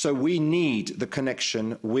 So we need the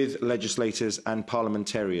connection with legislators and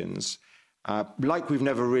parliamentarians like we've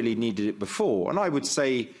never really needed it before. And I would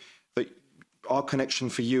say that our connection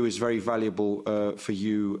for you is very valuable for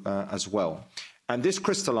you as well. And this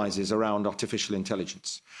crystallises around artificial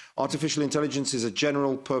intelligence. Artificial intelligence is a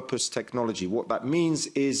general purpose technology. What that means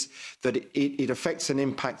is that it affects and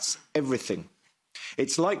impacts everything.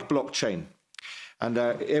 It's like blockchain. And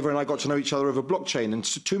Eva and I got to know each other over blockchain. And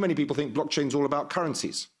too many people think blockchain is all about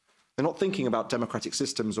currencies. They're not thinking about democratic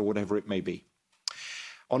systems or whatever it may be.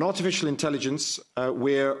 On artificial intelligence,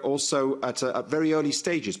 we're also at very early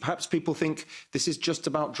stages. Perhaps people think this is just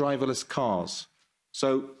about driverless cars.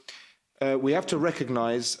 So we have to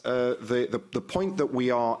recognise the point that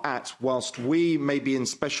we are at, whilst we maybe in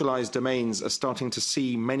specialised domains are starting to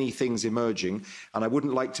see many things emerging, and I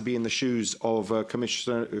wouldn't like to be in the shoes of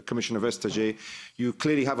Commissioner Vestager. You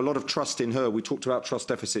clearly have a lot of trust in her. We talked about trust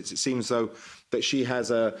deficits. It seems, though, that she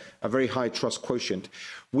has a very high trust quotient.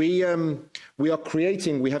 We have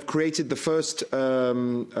created the first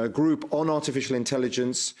group on artificial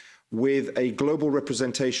intelligence with a global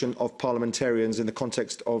representation of parliamentarians in the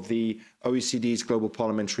context of the OECD's Global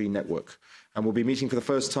Parliamentary Network. And we'll be meeting for the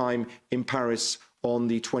first time in Paris on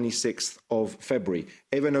the 26th of February.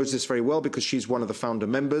 Eva knows this very well because she's one of the founder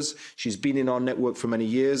members. She's been in our network for many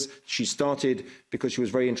years. She started because she was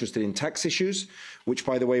very interested in tax issues, which,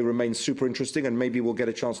 by the way, remains super interesting, and maybe we'll get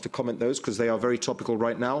a chance to comment those because they are very topical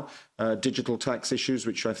right now, digital tax issues,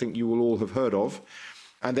 which I think you will all have heard of.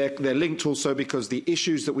 And they're linked also because the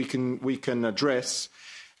issues that we can address,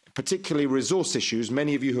 particularly resource issues,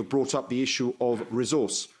 many of you have brought up the issue of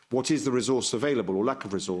resource. What is the resource available or lack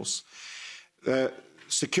of resource?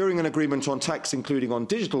 securing an agreement on tax, including on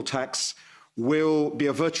digital tax, will be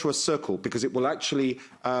a virtuous circle, because it will actually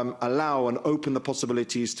allow and open the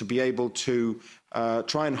possibilities to be able to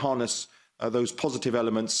try and harness those positive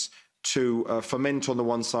elements to foment on the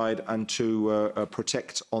one side and to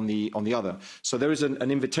protect on the other. So there is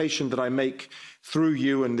an invitation that I make through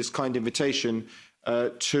you, and this kind invitation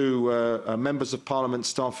to members of Parliament,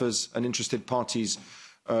 staffers and interested parties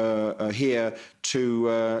here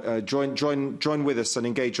to join with us and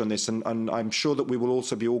engage on this. And I'm sure that we will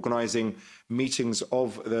also be organising meetings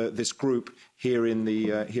of this group here in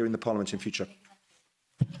the Parliament in future.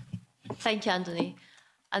 Thank you, Anthony.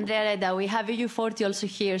 Andrea Reda, we have EU40 also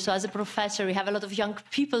here. So as a professor, we have a lot of young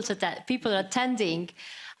people attending.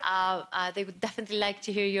 They would definitely like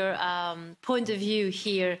to hear your point of view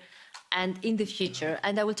here and in the future.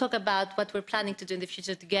 And I will talk about what we're planning to do in the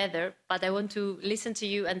future together, but I want to listen to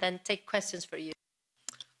you and then take questions for you.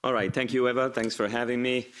 All right. Thank you, Eva. Thanks for having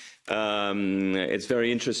me. It's very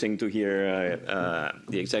interesting to hear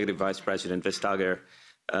the Executive Vice President Vestager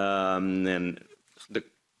and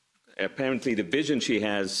apparently the vision she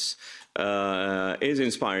has is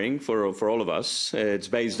inspiring for all of us. It's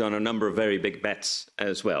based on a number of very big bets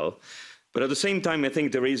as well. But at the same time, I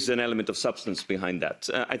think there is an element of substance behind that.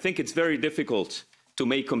 I think it's very difficult to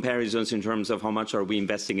make comparisons in terms of how much are we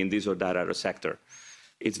investing in this or that other sector.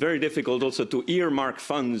 It's very difficult also to earmark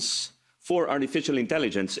funds for artificial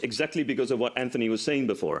intelligence, exactly because of what Anthony was saying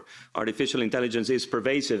before. Artificial intelligence is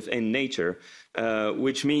pervasive in nature,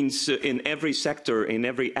 which means in every sector, in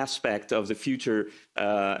every aspect of the future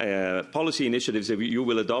policy initiatives that you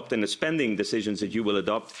will adopt and the spending decisions that you will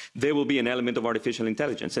adopt, there will be an element of artificial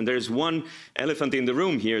intelligence. And there's one elephant in the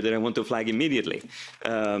room here that I want to flag immediately.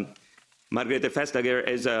 Margrethe Vestager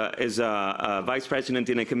is a vice president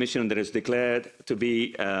in a commission that is declared to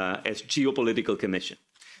be a geopolitical commission.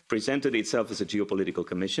 Presented itself as a geopolitical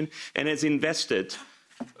commission and has invested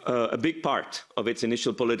a big part of its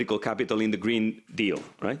initial political capital in the Green Deal,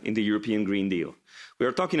 right? In the European Green Deal. We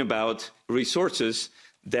are talking about resources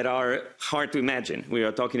that are hard to imagine. We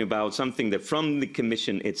are talking about something that from the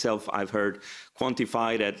Commission itself, I've heard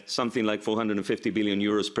quantified at something like 450 billion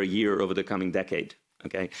euros per year over the coming decade.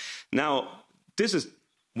 Okay. Now, this is,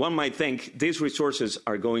 one might think these resources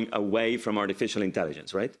are going away from artificial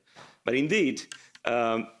intelligence, right? But indeed,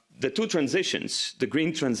 the two transitions, the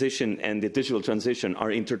green transition and the digital transition,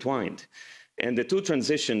 are intertwined. And the two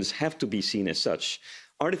transitions have to be seen as such.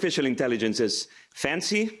 Artificial intelligence is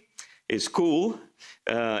fancy, is cool,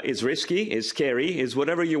 is risky, is scary, is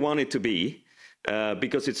whatever you want it to be,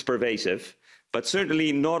 because it's pervasive. But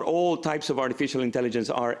certainly not all types of artificial intelligence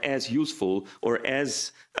are as useful or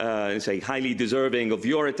as, say, highly deserving of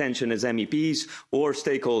your attention as MEPs or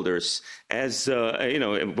stakeholders, as, you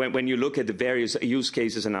know, when you look at the various use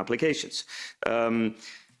cases and applications.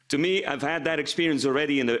 To me, I've had that experience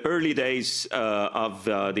already in the early days of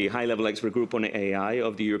the high-level expert group on AI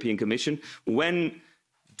of the European Commission, when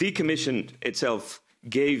the Commission itself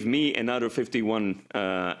gave me and other 51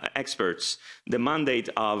 experts the mandate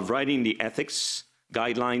of writing the ethics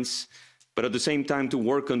guidelines, but at the same time to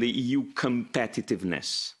work on the EU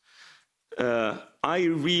competitiveness. I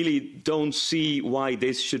really don't see why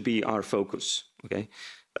this should be our focus. Okay,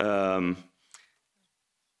 I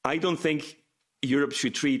don't think Europe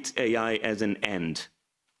should treat AI as an end.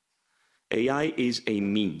 AI is a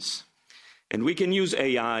means. And we can use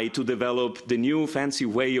AI to develop the new fancy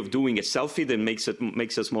way of doing a selfie that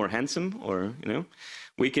makes us more handsome, or, you know,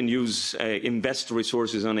 we can use invest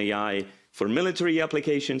resources on AI for military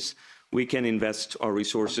applications. We can invest our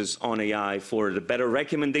resources on AI for the better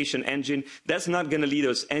recommendation engine. That's not going to lead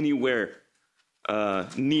us anywhere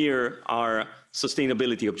near our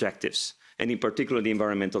sustainability objectives, and in particular the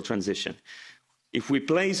environmental transition. If we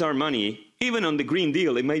place our money, even on the Green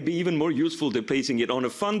Deal, it might be even more useful than placing it on a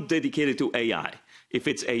fund dedicated to AI, if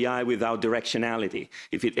it's AI without directionality,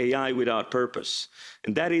 if it's AI without purpose.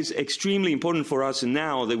 And that is extremely important for us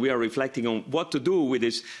now that we are reflecting on what to do with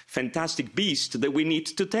this fantastic beast that we need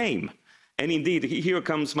to tame. And indeed, here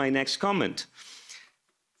comes my next comment.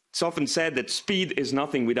 It's often said that speed is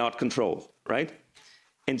nothing without control, right?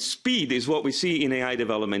 And speed is what we see in AI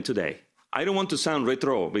development today. I don't want to sound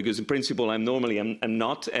retro, because in principle I'm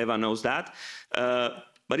not, Eva knows that.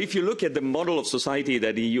 But if you look at the model of society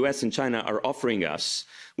that the US and China are offering us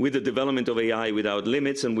with the development of AI without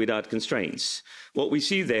limits and without constraints, what we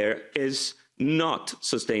see there is not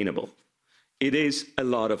sustainable. It is a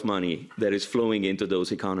lot of money that is flowing into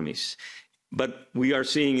those economies. But we are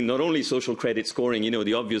seeing not only social credit scoring,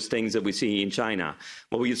 the obvious things that we see in China,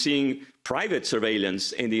 but we are seeing private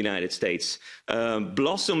surveillance in the United States,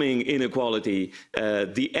 blossoming inequality,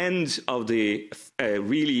 the end of the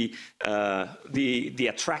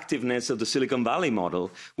attractiveness of the Silicon Valley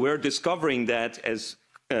model. We're discovering that, as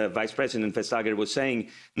Vice President Vestager was saying,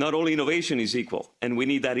 not all innovation is equal, and we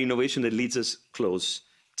need that innovation that leads us close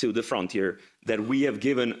to the frontier that we have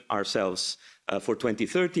given ourselves for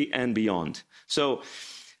 2030 and beyond. So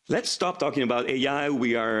let's stop talking about AI.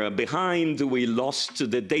 We are behind. We lost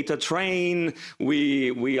the data train.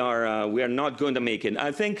 We are not going to make it.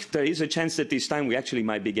 I think there is a chance that this time we actually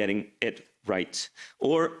might be getting it right,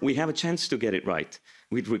 or we have a chance to get it right.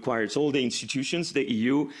 It requires all the institutions, the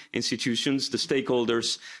EU institutions, the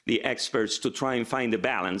stakeholders, the experts, to try and find the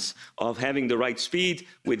balance of having the right speed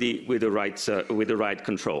with the right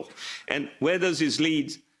control. And where does this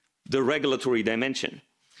lead? The regulatory dimension.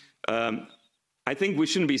 I think we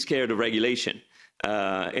shouldn't be scared of regulation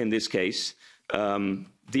in this case.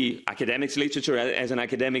 The academics literature, as an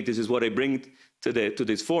academic, this is what I bring to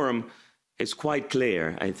this forum, is quite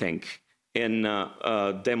clear, I think, in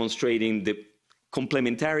demonstrating the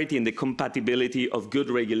complementarity and the compatibility of good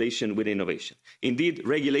regulation with innovation. Indeed,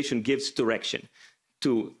 regulation gives direction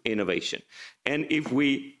to innovation. And if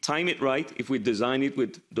we time it right, if we design it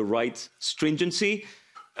with the right stringency,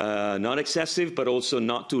 not excessive, but also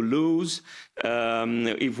not too loose,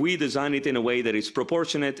 if we design it in a way that is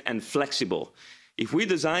proportionate and flexible, if we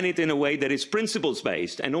design it in a way that is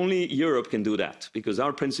principles-based, and only Europe can do that, because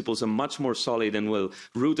our principles are much more solid and well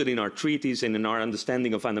rooted in our treaties and in our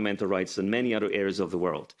understanding of fundamental rights than many other areas of the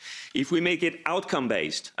world. If we make it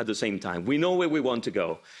outcome-based at the same time, we know where we want to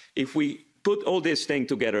go. If we put all this thing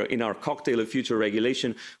together in our cocktail of future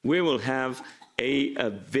regulation, we will have a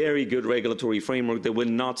very good regulatory framework that will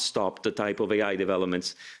not stop the type of AI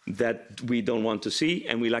developments that we don't want to see,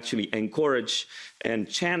 and will actually encourage and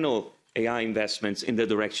channel AI investments in the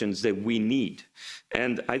directions that we need.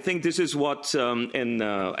 And I think this is what,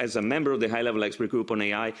 as a member of the high-level expert group on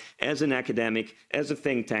AI, as an academic, as a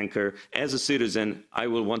think tanker, as a citizen, I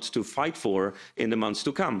will want to fight for in the months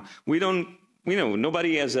to come.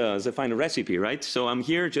 Nobody has a final recipe, right? So I'm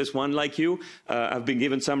here, just one like you. I've been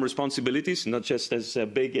given some responsibilities, not just as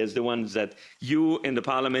big as the ones that you in the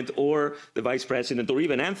Parliament or the Vice President or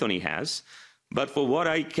even Anthony has. But for what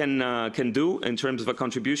I can do in terms of a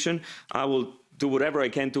contribution, I will do whatever I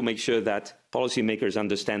can to make sure that policymakers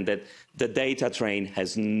understand that the data train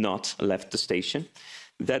has not left the station,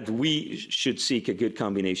 that we should seek a good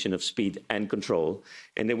combination of speed and control,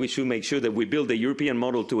 and that we should make sure that we build a European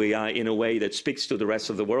model to AI in a way that speaks to the rest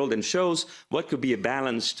of the world and shows what could be a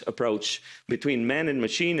balanced approach between man and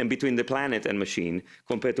machine and between the planet and machine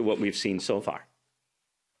compared to what we've seen so far.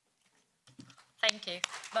 Thank you,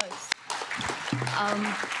 both.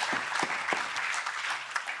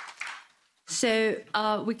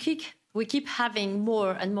 We keep having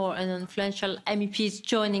more and more influential MEPs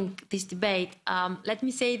joining this debate. Let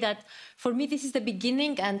me say that for me, this is the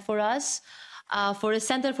beginning, and for us, for a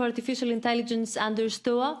Center for Artificial Intelligence under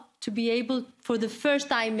STOA, to be able, for the first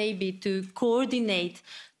time maybe, to coordinate,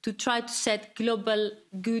 to try to set global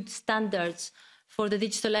good standards for the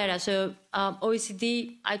digital era. So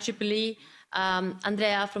OECD, IEEE,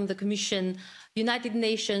 Andrea from the Commission, United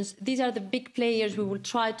Nations, these are the big players we will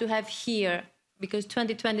try to have here, because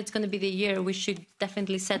 2020 is going to be the year we should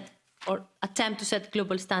definitely set or attempt to set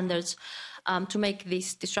global standards to make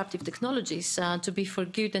these disruptive technologies to be for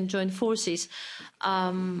good and join forces.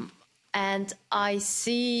 And I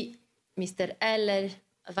see Mr. Eller,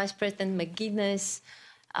 Vice President McGuinness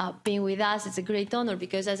being with us. It's a great honor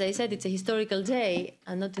because, as I said, it's a historical day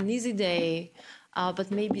and not an easy day, but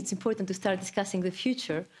maybe it's important to start discussing the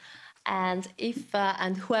future. And if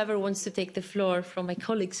and whoever wants to take the floor from my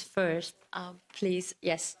colleagues first, please,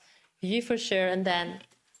 yes, you for sure, and then.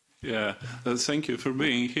 Yeah, thank you for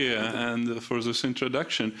being here and for this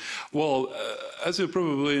introduction. Well, as you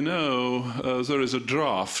probably know, there is a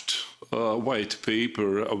draft white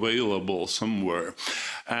paper available somewhere.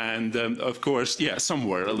 And of course, yeah,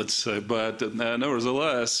 somewhere, let's say, but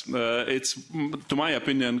nevertheless, it's, to my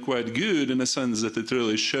opinion, quite good in a sense that it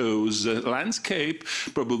really shows the landscape,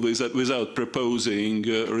 probably that without proposing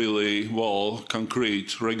really, well,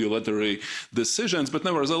 concrete regulatory decisions, but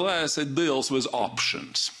nevertheless, it deals with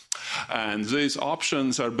options. And these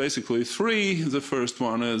options are basically three. The first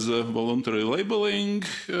one is a voluntary labeling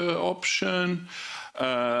option.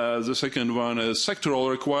 The second one is sectoral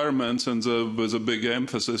requirements, and with a big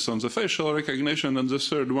emphasis on the facial recognition. And the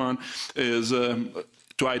third one is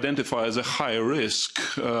to identify as a high-risk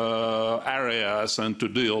areas and to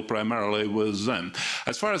deal primarily with them.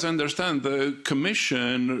 As far as I understand, the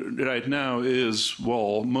Commission right now is,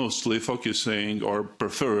 well, mostly focusing or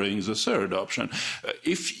preferring the third option.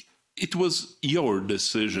 If it was your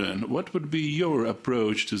decision, what would be your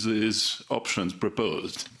approach to these options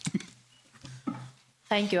proposed?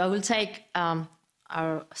 Thank you. I will take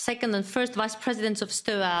our second and first vice presidents of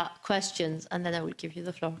STOA questions, and then I will give you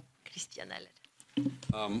the floor. Christian Eller.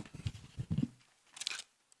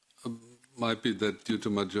 Might be that due to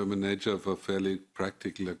my German nature of a fairly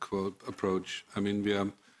practical approach. I mean, we are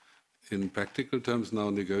in practical terms now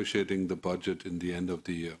negotiating the budget in the end of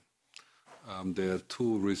the year. There are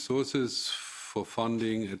two resources for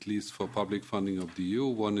funding, at least for public funding of the EU.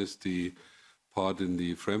 One is the part in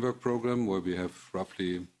the framework program where we have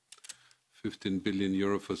roughly 15 billion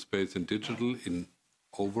euro for space and digital in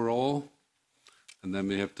overall. And then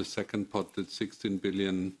we have the second pot, that's 16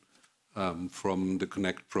 billion from the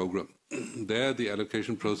Connect program. There, the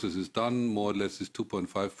allocation process is done, more or less is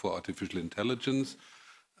 2.5 for artificial intelligence.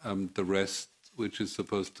 The rest, which is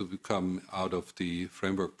supposed to come out of the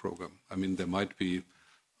framework program. I mean, there might be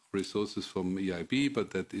resources from EIB,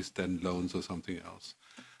 but that is then loans or something else.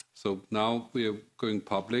 So now we are going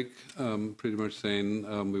public, pretty much saying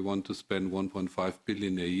we want to spend 1.5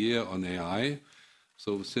 billion a year on AI.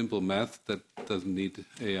 So simple math that doesn't need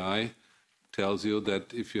AI tells you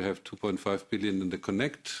that if you have 2.5 billion in the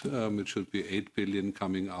Connect, it should be 8 billion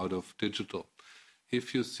coming out of digital.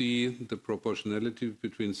 If you see the proportionality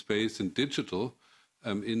between space and digital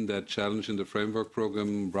in that challenge in the framework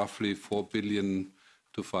program, roughly 4 billion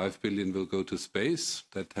to 5 billion will go to space.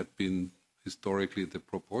 That had been historically the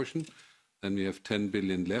proportion. Then we have 10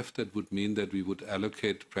 billion left. That would mean that we would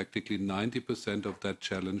allocate practically 90% of that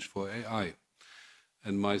challenge for AI.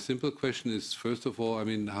 And my simple question is, first of all, I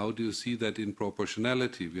mean, how do you see that in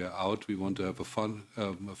proportionality? We are out, we want to have a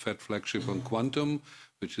Fed flagship on quantum,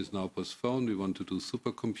 which is now postponed. We want to do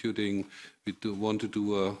supercomputing. We want to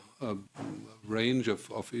do a range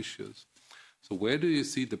of issues. So where do you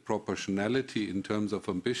see the proportionality in terms of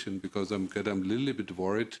ambition? Because I'm a little bit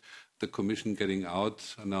worried the Commission getting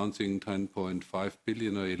out, announcing 10.5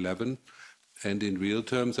 billion or 11. And in real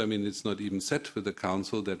terms, I mean, it's not even set with the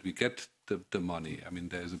Council that we get the money. I mean,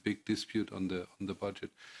 there is a big dispute on the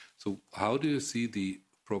budget. So how do you see the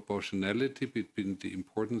proportionality between the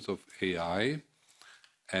importance of AI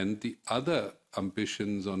and the other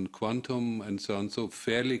ambitions on quantum and so on, so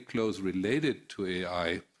fairly close related to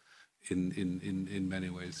AI in many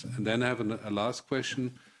ways? And then I have a last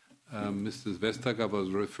question. Mrs. Vestager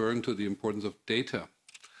was referring to the importance of data.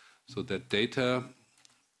 So that data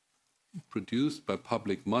produced by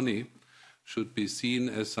public money should be seen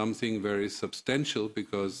as something very substantial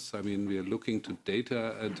because, I mean, we are looking to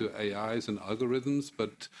data, to AIs and algorithms,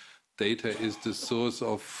 but data is the source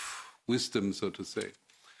of wisdom, so to say.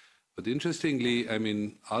 But interestingly, I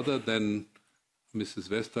mean, other than Mrs.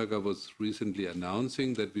 Vestager was recently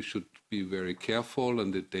announcing that we should be very careful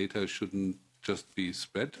and the data shouldn't just be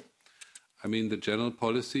spread. I mean, the general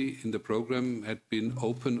policy in the program had been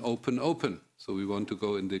open, open, open. So we want to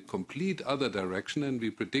go in the complete other direction, and we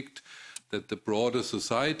predict that the broader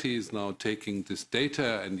society is now taking this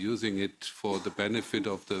data and using it for the benefit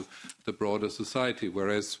of the broader society,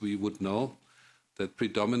 whereas we would know that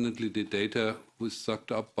predominantly the data was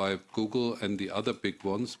sucked up by Google and the other big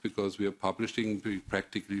ones because we are publishing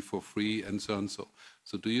practically for free and so on. So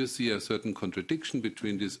do you see a certain contradiction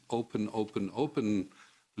between this open, open, open,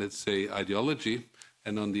 let's say, ideology,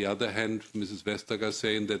 and on the other hand, Mrs. Vestager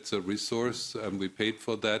saying that's a resource and we paid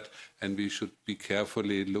for that and we should be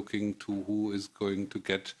carefully looking to who is going to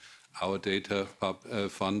get our data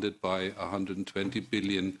funded by 120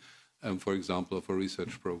 billion, for example, for a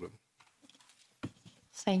research program?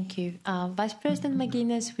 Thank you. Vice President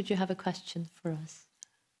McGuinness, would you have a question for us?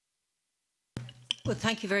 Well,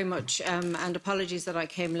 thank you very much, and apologies that I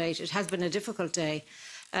came late. It has been a difficult day.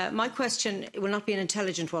 My question will not be an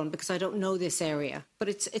intelligent one because I don't know this area, but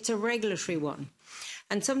it's a regulatory one.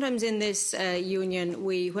 And sometimes in this union,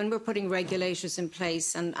 when we're putting regulators in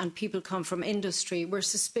place and people come from industry, we're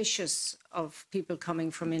suspicious of people coming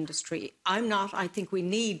from industry. I'm not. I think we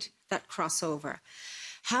need that crossover.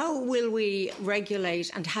 How will we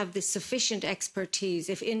regulate and have the sufficient expertise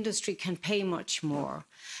if industry can pay much more?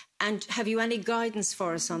 And have you any guidance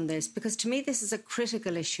for us on this? Because to me, this is a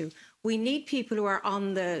critical issue. We need people who are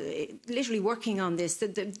literally working on this,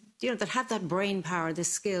 that have that brain power, the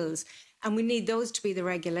skills, and we need those to be the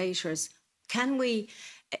regulators. Can we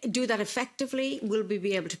do that effectively? Will we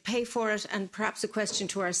be able to pay for it? And perhaps a question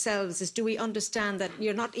to ourselves is, do we understand that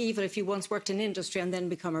you're not evil if you once worked in industry and then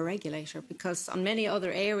become a regulator? Because on many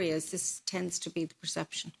other areas, this tends to be the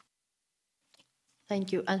perception.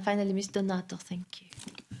 Thank you. And finally, Ms. Donato, thank you.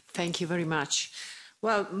 Thank you very much.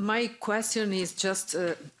 Well, my question is just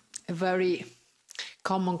a very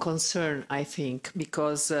common concern, I think,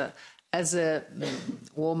 because as a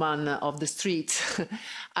woman of the street,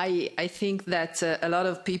 I think that a lot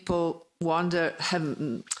of people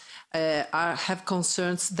have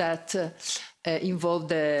concerns that involve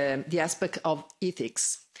the aspect of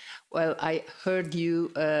ethics. Well, I heard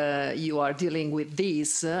you are dealing with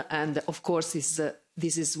this, and of course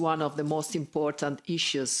this is one of the most important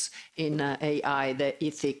issues in AI, the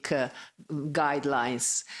ethic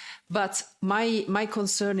guidelines. But my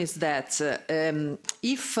concern is that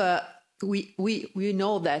if we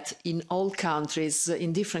know that in all countries,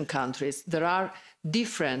 in different countries, there are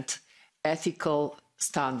different ethical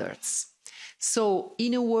standards. So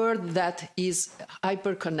in a world that is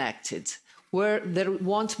hyper-connected, where there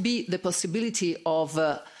won't be the possibility of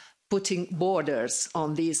putting borders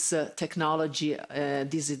on this technology,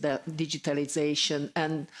 digitalization,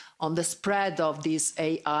 and on the spread of these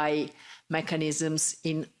AI mechanisms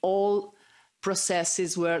in all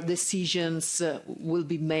processes where decisions will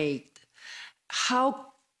be made.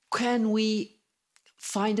 How can we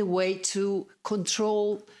find a way to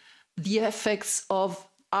control the effects of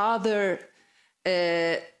other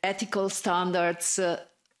ethical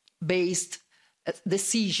standards-based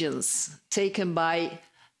decisions taken by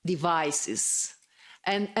devices?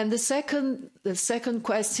 And the second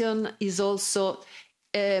question is also,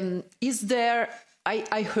 is there,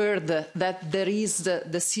 I heard that there is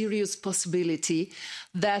the serious possibility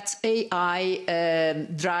that AI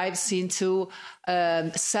drives into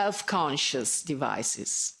self-conscious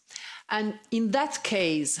devices. And in that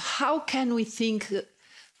case, how can we think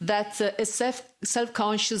that a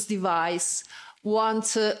self-conscious device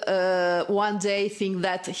won't one day think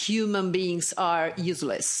that human beings are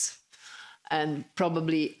useless and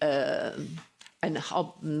probably a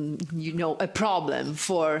problem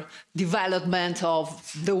for development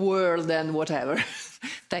of the world and whatever?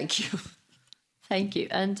 Thank you. Thank you.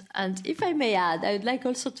 And if I may add, I would like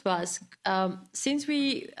also to ask, since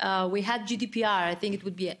we had GDPR, I think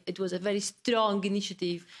it was a very strong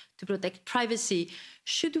initiative to protect privacy.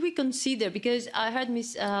 Should we consider, because I heard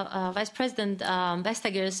Ms. Vice President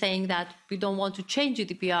Vestager saying that we don't want to change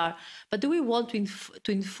GDPR, but do we want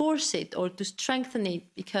to enforce it or to strengthen it?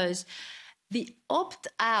 Because the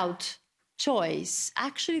opt-out choice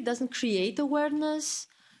actually doesn't create awareness.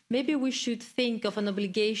 Maybe we should think of an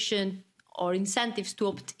obligation or incentives to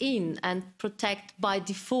opt in and protect by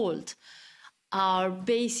default our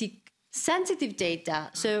basic sensitive data.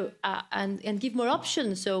 So and give more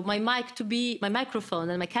options. So my microphone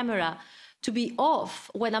and my camera to be off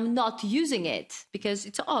when I'm not using it because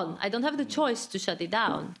it's on. I don't have the choice to shut it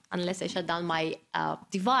down unless I shut down my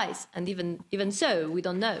device. And even so, we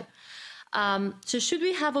don't know. So should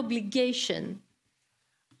we have obligation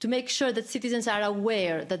to make sure that citizens are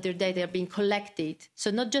aware that their data are being collected? So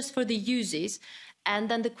not just for the uses. And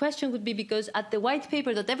then the question would be, because at the white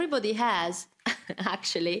paper that everybody has,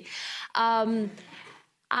 actually, I'm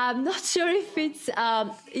not sure if it's,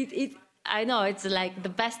 I know it's like the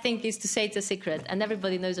best thing is to say it's a secret and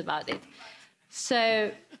everybody knows about it.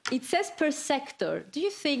 So it says per sector. Do you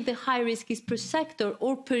think the high risk is per sector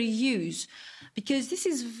or per use? Because this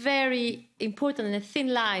is very important and a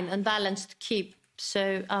thin line and balance to keep.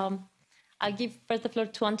 So I'll give first the floor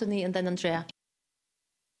to Anthony and then Andrea.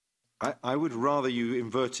 I would rather you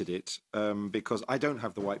inverted it because I don't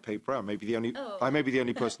have the white paper. I may be the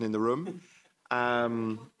only person in the room.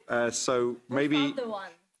 So maybe.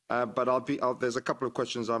 But there's a couple of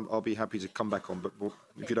questions I'll be happy to come back on, but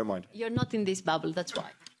if you don't mind. You're not in this bubble, that's why.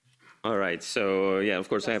 All right. So yeah, of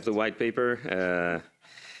course I have the white paper.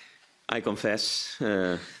 I confess,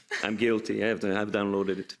 I'm guilty. I've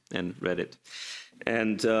downloaded it and read it.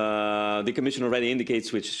 And the Commission already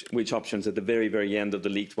indicates which options at the very, very end of the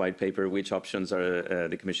leaked white paper, which options are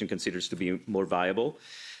the Commission considers to be more viable.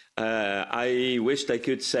 I wished I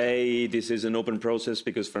could say this is an open process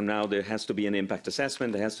because from now there has to be an impact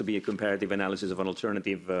assessment, there has to be a comparative analysis of an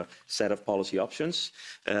alternative set of policy options,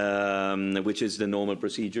 which is the normal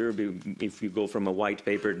procedure if you go from a white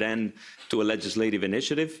paper then to a legislative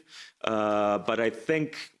initiative. But I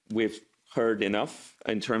think we've heard enough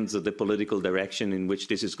in terms of the political direction in which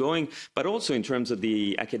this is going, but also in terms of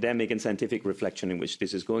the academic and scientific reflection in which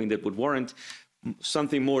this is going that would warrant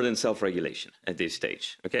something more than self-regulation at this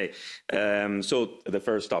stage. Okay, so the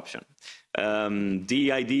first option.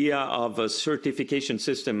 The idea of a certification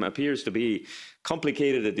system appears to be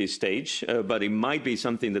complicated at this stage, but it might be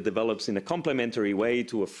something that develops in a complementary way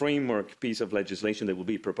to a framework piece of legislation that will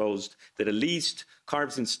be proposed that at least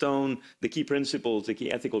carves in stone the key principles, the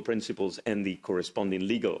key ethical principles, and the corresponding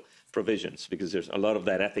legal provisions, because there's a lot of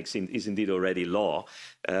that ethics is indeed already law.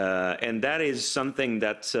 And that is something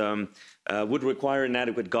that would require an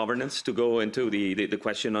adequate governance to go into the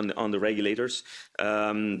question on the regulators.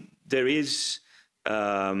 There is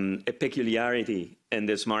a peculiarity in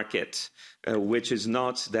this market, which is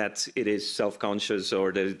not that it is self-conscious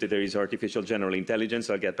or that there is artificial general intelligence.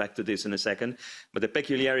 I'll get back to this in a second. But the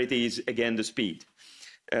peculiarity is, again, the speed.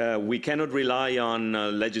 We cannot rely on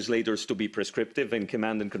legislators to be prescriptive and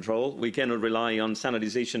command and control. We cannot rely on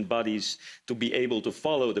standardization bodies to be able to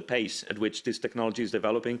follow the pace at which this technology is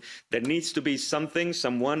developing. There needs to be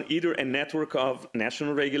someone, either a network of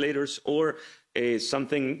national regulators or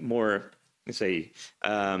something more, say,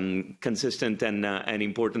 consistent and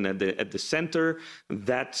important at the center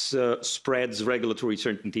that spreads regulatory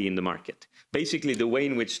certainty in the market. Basically, the way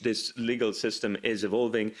in which this legal system is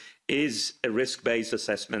evolving is a risk-based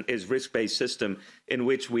assessment, is risk-based system in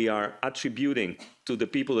which we are attributing to the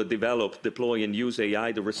people that develop, deploy, and use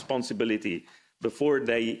AI the responsibility before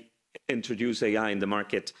they introduce AI in the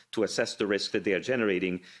market to assess the risk that they are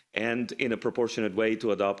generating and in a proportionate way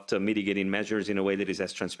to adopt mitigating measures in a way that is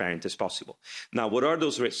as transparent as possible. Now, what are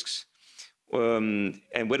those risks? And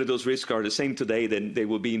whether those risks are the same today than they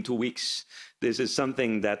will be in 2 weeks. This is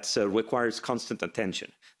something that requires constant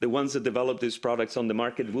attention. The ones that develop these products on the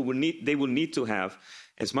market, they will need to have,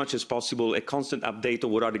 as much as possible, a constant update of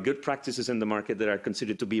what are the good practices in the market that are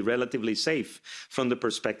considered to be relatively safe from the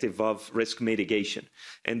perspective of risk mitigation.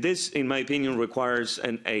 And this, in my opinion, requires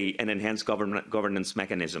an enhanced governance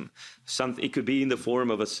mechanism. It could be in the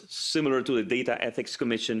form of similar to the Data Ethics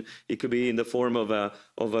Commission. It could be in the form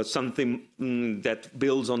of something that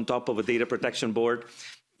builds on top of a data protection board.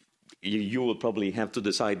 You will probably have to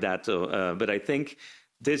decide that, but I think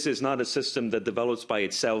this is not a system that develops by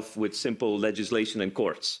itself with simple legislation and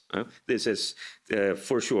courts. This is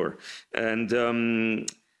for sure. And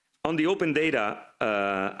on the open data,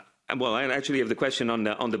 well, I actually have the question on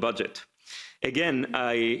the budget. Again,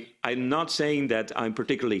 I'm not saying that I'm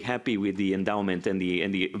particularly happy with the endowment and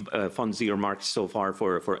the funds earmarked so far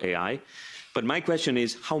for AI, but my question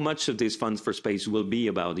is how much of these funds for space will be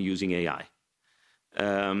about using AI?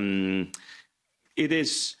 It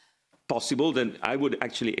is possible that I would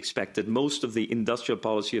actually expect that most of the industrial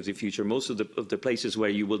policy of the future, most of the places where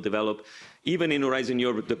you will develop, even in Horizon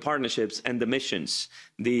Europe, the partnerships and the missions,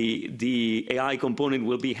 the AI component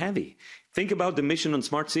will be heavy. Think about the mission on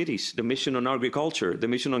smart cities, the mission on agriculture, the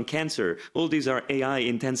mission on cancer. All these are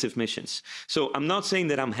AI-intensive missions. So I'm not saying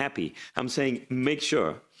that I'm happy. I'm saying make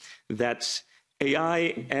sure that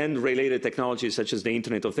AI and related technologies such as the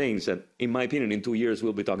Internet of Things, that in my opinion in 2 years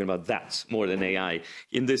we'll be talking about that more than AI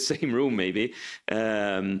in this same room maybe,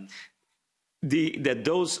 that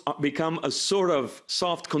those become a sort of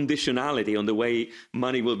soft conditionality on the way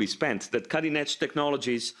money will be spent, that cutting edge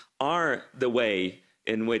technologies are the way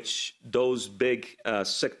in which those big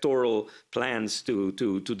sectoral plans to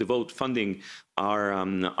devote funding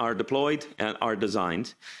are deployed and are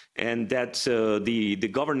designed, and that the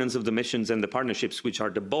governance of the missions and the partnerships, which are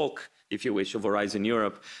the bulk, if you wish, of Horizon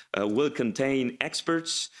Europe, will contain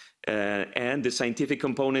experts and the scientific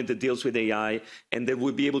component that deals with AI, and that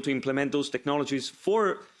will be able to implement those technologies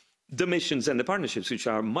for the missions and the partnerships, which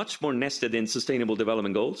are much more nested in sustainable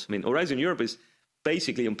development goals. I mean, Horizon Europe is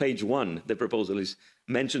basically on page 1, the proposal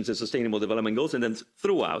mentions the sustainable development goals, and then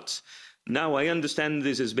throughout. Now I understand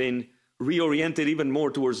this has been reoriented even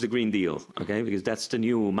more towards the Green Deal, okay, because that's the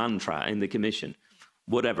new mantra in the Commission.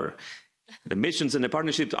 Whatever. The missions and the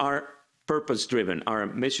partnerships are purpose-driven, are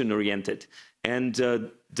mission-oriented, and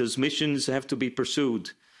those missions have to be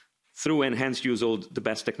pursued through enhanced use of the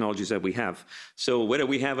best technologies that we have. So whether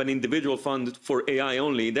we have an individual fund for AI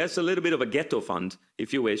only, that's a little bit of a ghetto fund,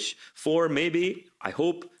 if you wish, for maybe, I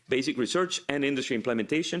hope, basic research and industry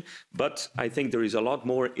implementation. But I think there is a lot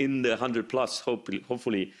more in the 100 plus,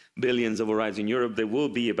 hopefully, billions of Horizon Europe that will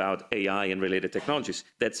be about AI and related technologies.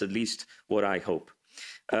 That's at least what I hope.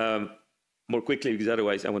 More quickly, because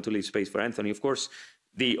otherwise I want to leave space for Anthony. Of course,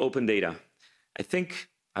 the open data. I think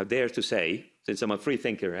I dare to say, since I'm a free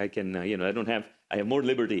thinker, I can, I have more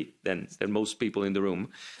liberty than most people in the room.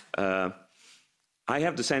 I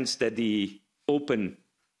have the sense that the open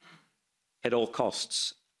at all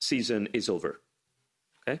costs season is over.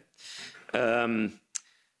 Okay,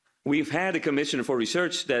 We've had a commissioner for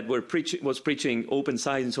research that was preaching open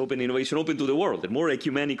science, open innovation, open to the world, and more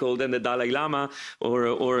ecumenical than the Dalai Lama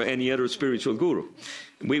or any other spiritual guru.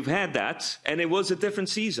 We've had that, and it was a different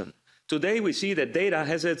season. Today, we see that data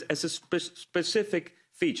has a specific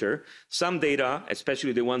feature. Some data,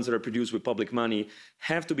 especially the ones that are produced with public money,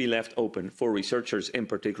 have to be left open for researchers in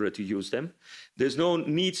particular to use them. There's no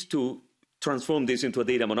need to transform this into a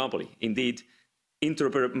data monopoly. Indeed,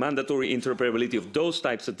 mandatory interoperability of those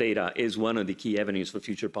types of data is one of the key avenues for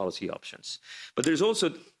future policy options. But there's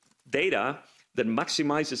also data that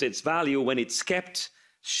maximizes its value when it's kept,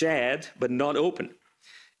 shared, but not open.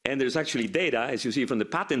 And there's actually data, as you see from the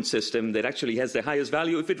patent system, that actually has the highest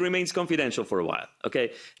value if it remains confidential for a while.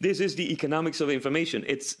 Okay, this is the economics of information.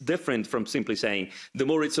 It's different from simply saying the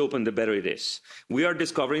more it's open, the better it is. We are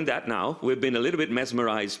discovering that now. We've been a little bit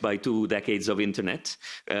mesmerized by 2 decades of internet,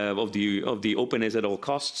 of the openness at all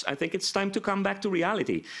costs. I think it's time to come back to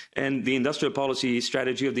reality. And the industrial policy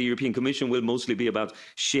strategy of the European Commission will mostly be about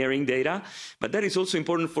sharing data. But that is also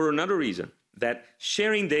important for another reason, that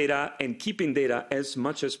sharing data and keeping data as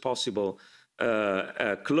much as possible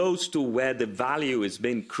close to where the value is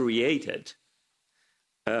being created,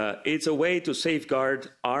 it's a way to safeguard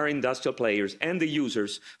our industrial players and the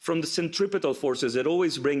users from the centripetal forces that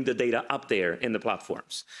always bring the data up there in the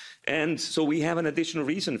platforms. And so we have an additional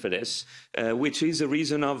reason for this, which is a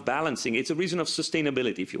reason of balancing. It's a reason of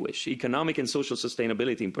sustainability, if you wish, economic and social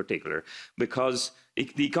sustainability in particular, because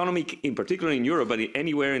the economy, in particular in Europe, but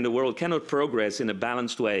anywhere in the world, cannot progress in a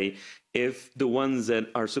balanced way if the ones that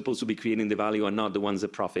are supposed to be creating the value are not the ones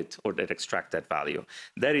that profit or that extract that value.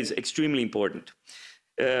 That is extremely important.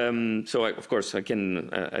 Of course, I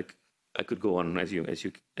could go on as you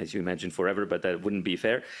imagine forever, but that wouldn't be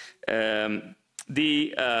fair.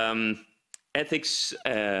 The ethics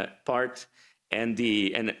part and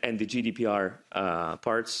the GDPR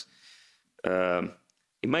parts.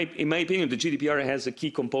 In my opinion, the GDPR has a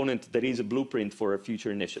key component that is a blueprint for our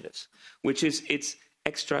future initiatives, which is its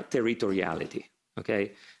extraterritoriality.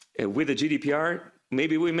 Okay, with the GDPR,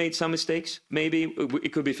 maybe we made some mistakes. Maybe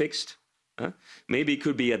it could be fixed. Maybe it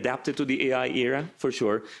could be adapted to the AI era, for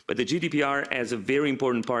sure. But the GDPR has a very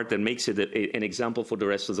important part that makes it an example for the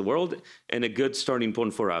rest of the world and a good starting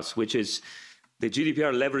point for us, which is the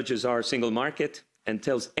GDPR leverages our single market and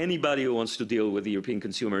tells anybody who wants to deal with the European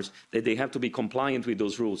consumers that they have to be compliant with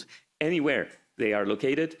those rules anywhere they are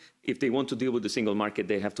located. If they want to deal with the single market,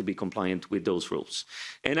 they have to be compliant with those rules.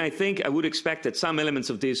 And I think I would expect that some elements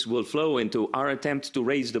of this will flow into our attempt to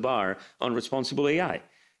raise the bar on responsible AI.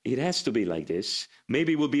 It has to be like this.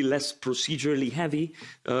 Maybe it will be less procedurally heavy.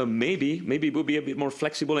 Maybe it will be a bit more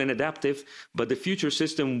flexible and adaptive. But the future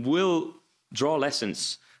system will draw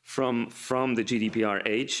lessons from the GDPR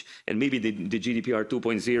age. And maybe the GDPR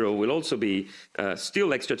 2.0 will also be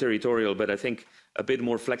still extraterritorial, but I think a bit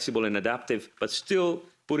more flexible and adaptive, but still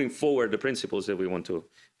putting forward the principles that we want to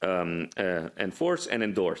enforce and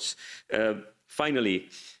endorse. Finally,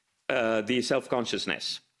 the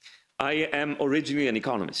self-consciousness. I am originally an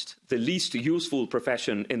economist, the least useful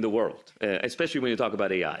profession in the world, especially when you talk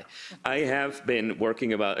about AI. I have been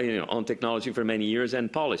working on technology for many years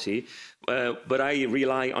and policy, but I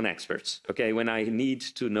rely on experts, okay, when I need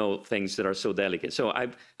to know things that are so delicate. So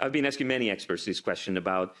I've been asking many experts this question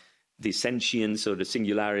about the sentience or the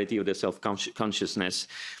singularity or the self-consciousness.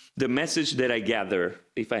 The message that I gather,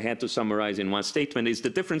 if I had to summarize in one statement, is the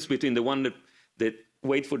difference between the one that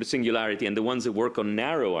wait for the singularity and the ones that work on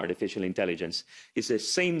narrow artificial intelligence is the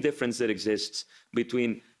same difference that exists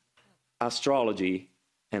between astrology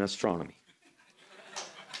and astronomy.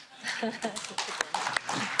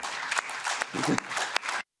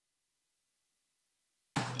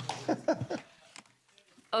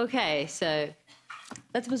 Okay, so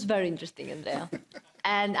that was very interesting, Andrea.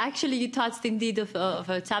 And actually, you touched indeed of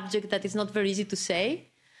a subject that is not very easy to say.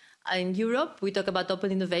 In Europe, we talk about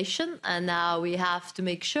open innovation, and now we have to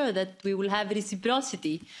make sure that we will have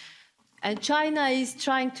reciprocity. And China is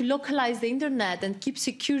trying to localize the internet and keep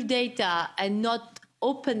secure data and not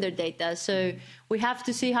open their data. So we have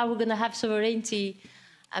to see how we're going to have sovereignty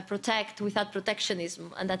and protect without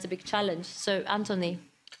protectionism, and that's a big challenge. So, Anthony.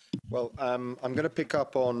 Well, I'm going to pick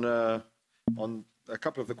up on a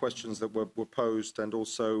couple of the questions that were posed, and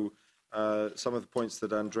also some of the points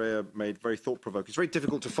that Andrea made very thought-provoking. It's very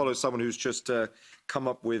difficult to follow someone who's just come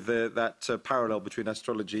up with that parallel between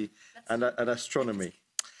astrology and astronomy.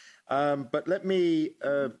 But let me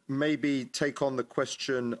maybe take on the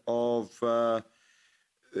question of, I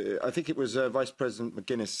think it was Vice President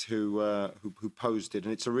McGuinness who posed it,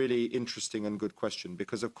 and it's a really interesting and good question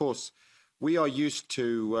because, of course, we are used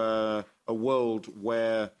to a world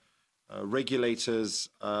where regulators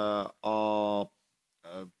are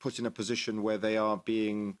put in a position where they are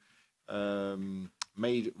being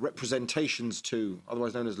made representations to,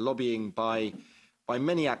 otherwise known as lobbying, by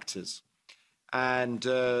many actors, and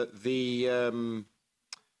the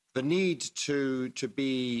need to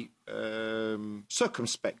be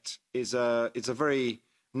circumspect is a very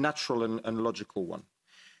natural and logical one.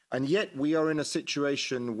 And yet we are in a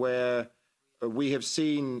situation where we have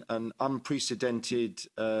seen an unprecedented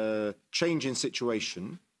change in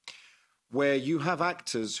situation, where you have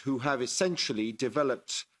actors who have essentially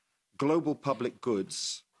developed global public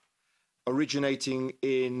goods originating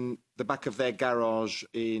in the back of their garage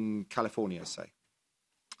in California, say.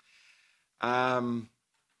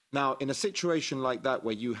 Now, in a situation like that,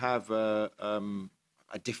 where you have a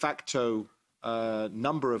de facto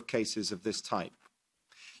number of cases of this type,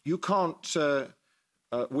 you can't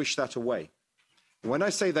wish that away. When I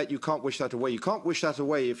say that you can't wish that away, you can't wish that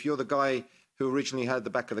away if you're the guy who originally had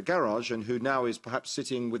the back of the garage and who now is perhaps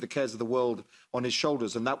sitting with the cares of the world on his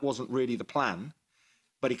shoulders, and that wasn't really the plan,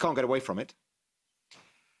 but he can't get away from it.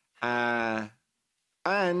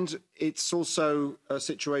 And it's also a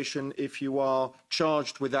situation if you are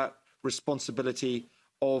charged with that responsibility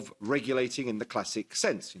of regulating in the classic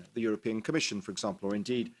sense, the European Commission, for example, or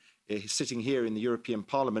indeed sitting here in the European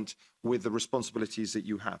Parliament with the responsibilities that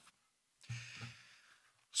you have.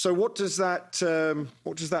 So what does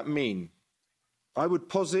that mean? I would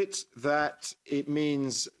posit that it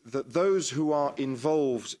means that those who are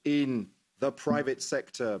involved in the private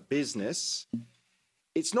sector business,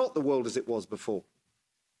 it's not the world as it was before.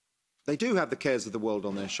 They do have the cares of the world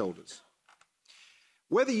on their shoulders.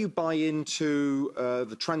 Whether you buy into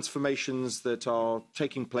the transformations that are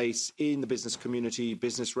taking place in the business community,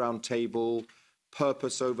 business roundtable,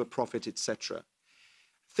 purpose over profit, etc.,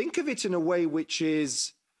 think of it in a way which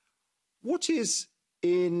is what is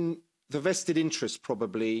in the vested interest,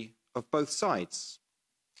 probably, of both sides.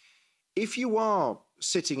 If you are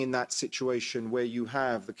sitting in that situation where you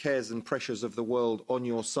have the cares and pressures of the world on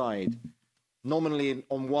your side, nominally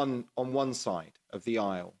on one side of the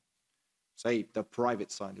aisle, say the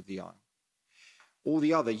private side of the aisle, or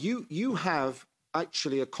the other, you have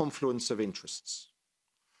actually a confluence of interests.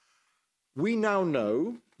 We now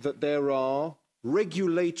know that there are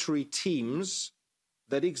regulatory teams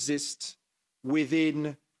that exist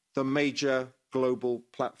within the major global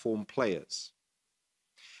platform players.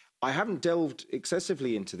 I haven't delved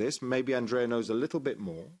excessively into this. Maybe Andrea knows a little bit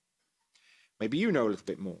more. Maybe you know a little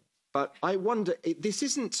bit more. But I wonder, this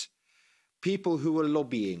isn't people who are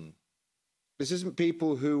lobbying. This isn't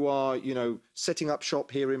people who are, setting up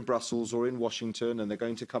shop here in Brussels or in Washington and they're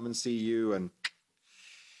going to come and see you. And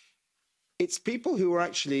it's people who are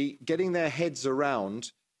actually getting their heads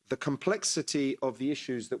around the complexity of the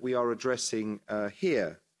issues that we are addressing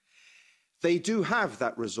here. They do have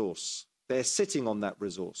that resource. They're sitting on that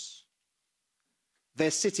resource. They're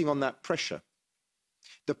sitting on that pressure.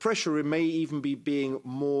 The pressure may even be being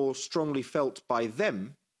more strongly felt by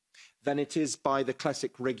them than it is by the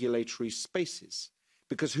classic regulatory spaces.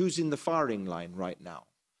 Because who's in the firing line right now?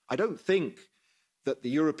 I don't think that the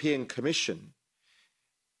European Commission,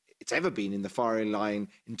 it's ever been in the firing line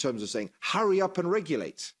in terms of saying, hurry up and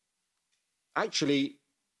regulate. Actually,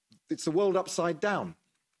 it's the world upside down.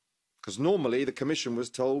 Because normally the Commission was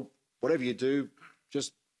told, whatever you do,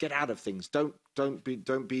 just get out of things. Don't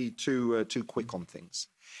be too quick on things.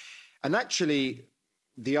 And actually,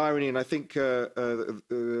 the irony, and I think Commissioner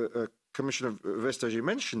Vestager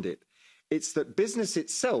mentioned it, it's that business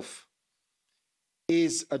itself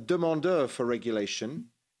is a demandeur for regulation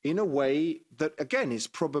in a way that, again, is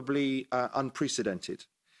probably unprecedented.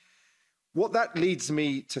 What that leads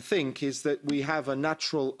me to think is that we have a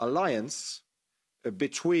natural alliance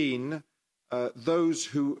between those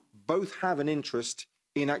who both have an interest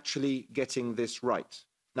in actually getting this right.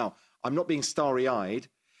 Now, I'm not being starry-eyed,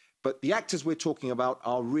 but the actors we're talking about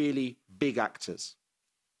are really big actors.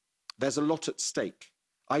 There's a lot at stake.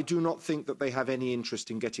 I do not think that they have any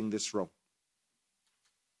interest in getting this wrong.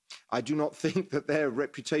 I do not think that their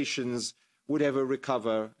reputations would ever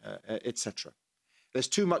recover, etc. There's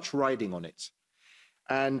too much riding on it.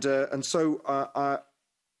 And so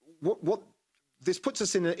what this puts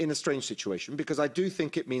us in a strange situation, because I do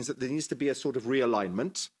think it means that there needs to be a sort of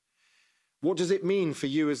realignment. What does it mean for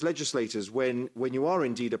you as legislators when you are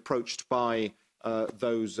indeed approached by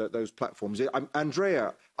those platforms?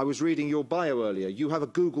 Andrea, I was reading your bio earlier. You have a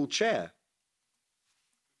Google chair,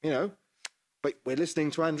 but we're listening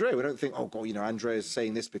to Andrea. We don't think, oh God, Andrea is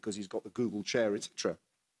saying this because he's got the Google chair, etc.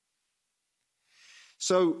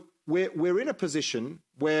 So we're in a position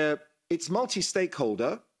where it's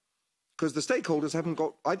multi-stakeholder, because the stakeholders haven't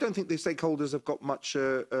got. I don't think the stakeholders have got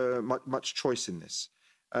much choice in this.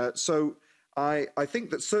 So I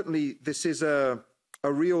think that certainly this is a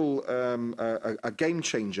real a game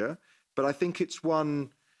changer, but I think it's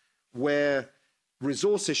one where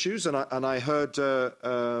resource issues, and I heard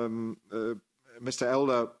Mr.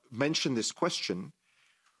 Eller mention this question.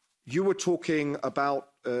 You were talking about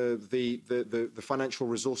the financial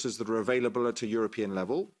resources that are available at a European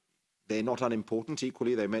level. They're not unimportant.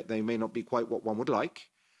 Equally, they may not be quite what one would like.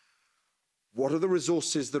 What are the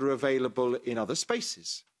resources that are available in other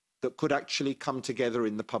spaces that could actually come together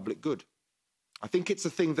in the public good? I think it's a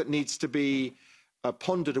thing that needs to be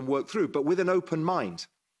pondered and worked through, but with an open mind,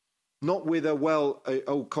 not with a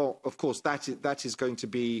of course that is going to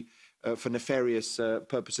be for nefarious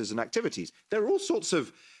purposes and activities. There are all sorts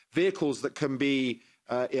of vehicles that can be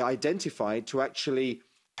identified to actually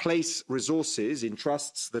place resources in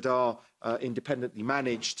trusts that are independently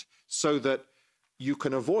managed, so that you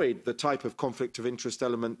can avoid the type of conflict of interest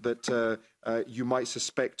element that you might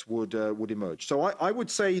suspect would emerge. So I would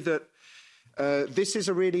say that this is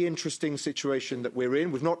a really interesting situation that we're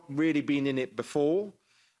in. We've not really been in it before.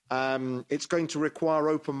 It's going to require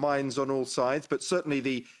open minds on all sides, but certainly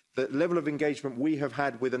the level of engagement we have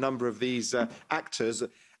had with a number of these actors,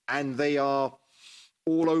 and they are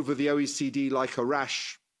all over the OECD like a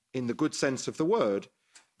rash in the good sense of the word.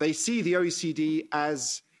 They see the OECD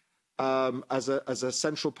as a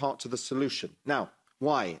central part to the solution. Now,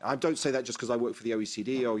 why? I don't say that just because I work for the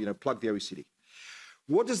OECD or, plug the OECD.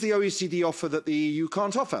 What does the OECD offer that the EU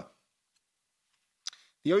can't offer?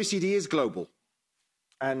 The OECD is global.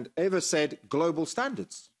 And Eva said global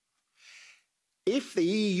standards. If the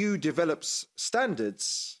EU develops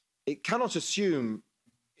standards, it cannot assume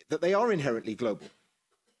that they are inherently global.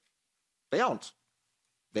 They aren't.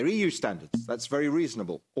 They're EU standards. That's very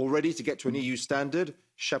reasonable. Already to get to an EU standard,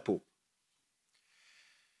 chapeau.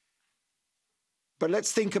 But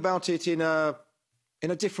let's think about it in a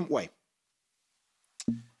different way.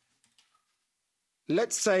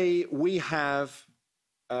 Let's say we have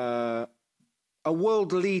a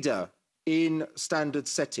world leader in standard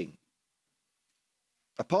setting,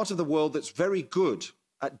 a part of the world that's very good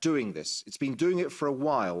at doing this. It's been doing it for a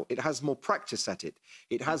while. It has more practice at it.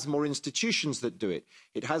 It has more institutions that do it.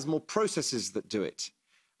 It has more processes that do it.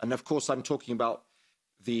 And of course, I'm talking about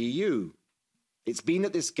the EU. It's been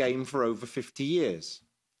at this game for over 50 years.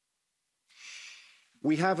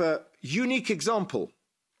 We have a unique example,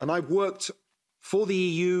 and I've worked for the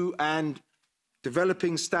EU and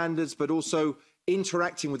developing standards, but also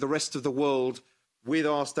interacting with the rest of the world with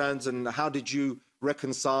our standards, and how did you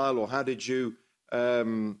reconcile, or how did you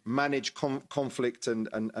manage conflict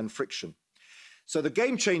and friction. So the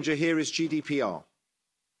game changer here is GDPR.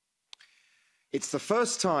 It's the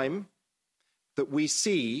first time that we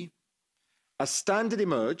see a standard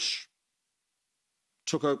emerge.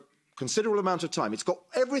 Took a considerable amount of time. It's got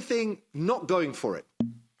everything not going for it.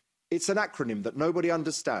 It's an acronym that nobody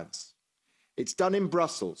understands. It's done in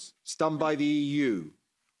Brussels. It's done by the EU.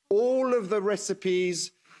 All of the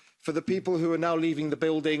recipes for the people who are now leaving the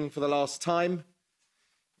building for the last time,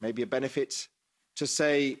 maybe a benefit to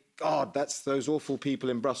say, God, that's those awful people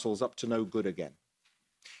in Brussels up to no good again.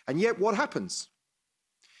 And yet what happens?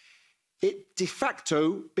 It de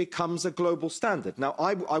facto becomes a global standard. Now,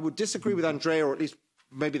 I would disagree with Andrea, or at least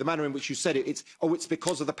maybe the manner in which you said it. It's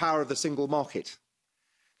because of the power of the single market.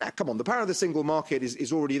 Now, come on, the power of the single market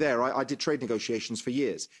is already there. I did trade negotiations for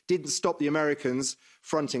years. Didn't stop the Americans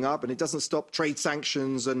fronting up, and it doesn't stop trade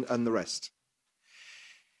sanctions and the rest.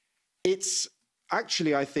 It's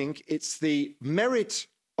actually, I think, it's the merit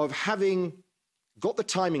of having got the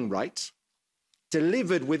timing right,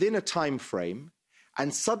 delivered within a time frame,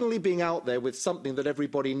 and suddenly being out there with something that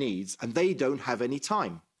everybody needs, and they don't have any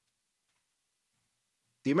time.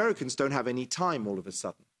 The Americans don't have any time all of a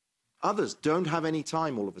sudden. Others don't have any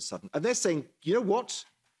time all of a sudden. And they're saying, you know what?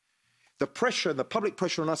 The pressure, the public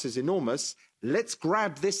pressure on us is enormous. Let's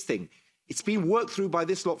grab this thing. It's been worked through by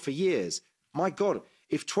this lot for years. My God,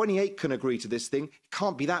 if 28 can agree to this thing, it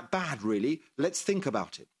can't be that bad, really. Let's think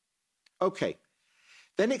about it. Okay.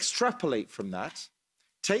 Then extrapolate from that.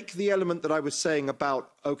 Take the element that I was saying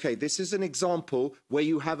about, okay, this is an example where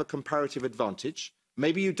you have a comparative advantage.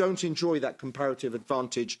 Maybe you don't enjoy that comparative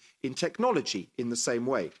advantage in technology in the same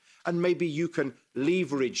way. And maybe you can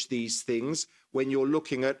leverage these things when you're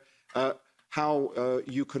looking at how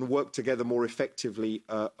you can work together more effectively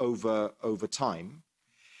over time.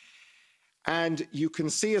 And you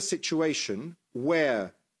can see a situation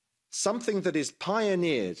where something that is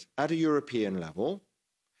pioneered at a European level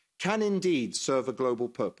can indeed serve a global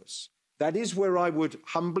purpose. That is where I would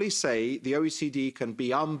humbly say the OECD can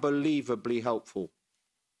be unbelievably helpful,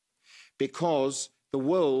 because the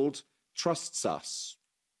world trusts us.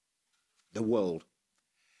 The world.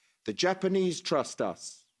 The Japanese trust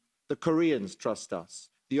us. The Koreans trust us.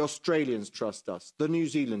 The Australians trust us. The New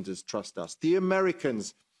Zealanders trust us. The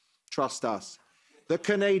Americans trust us. The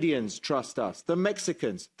Canadians trust us. The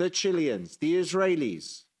Mexicans, the Chileans, the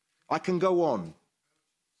Israelis. I can go on.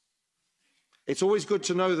 It's always good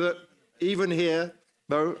to know that even here,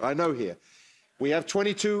 no, I know here, we have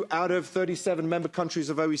 22 out of 37 member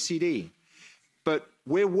countries of OECD. But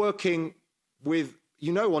we're working with,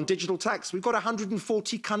 you know, on digital tax. We've got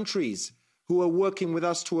 140 countries who are working with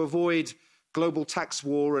us to avoid global tax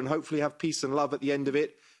war and hopefully have peace and love at the end of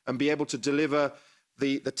it and be able to deliver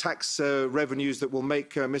the tax revenues that will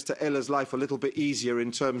make Mr. Ehler's life a little bit easier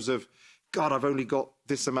in terms of, God, I've only got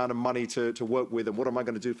this amount of money to work with, and what am I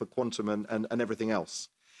going to do for quantum and everything else?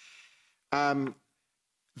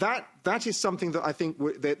 That is something that I think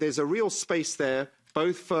there's a real space there,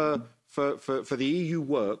 both for the EU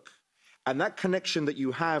work and that connection that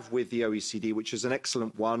you have with the OECD, which is an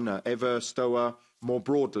excellent one, Eva, Stoa, more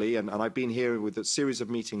broadly, and I've been here with a series of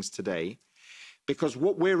meetings today, because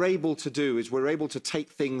what we're able to do is we're able to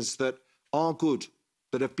take things that are good,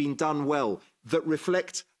 that have been done well, that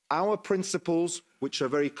reflect our principles, which are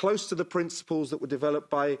very close to the principles that were developed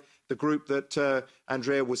by the group that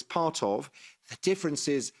Andrea was part of. The difference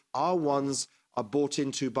is our ones are bought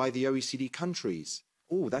into by the OECD countries.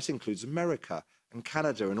 Oh, that includes America and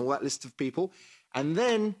Canada and all that list of people. And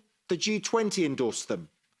then the G20 endorsed them.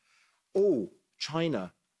 Oh,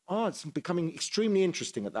 China. Oh, it's becoming extremely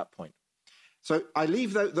interesting at that point. So I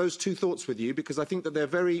leave those two thoughts with you because I think that they're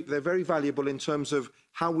very valuable in terms of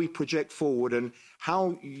how we project forward and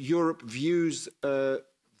how Europe views the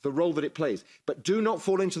role that it plays. But do not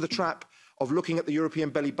fall into the trap of looking at the European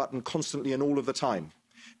belly button constantly and all of the time,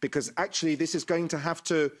 because actually this is going to have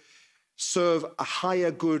to serve a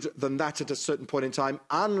higher good than that at a certain point in time,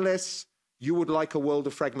 unless you would like a world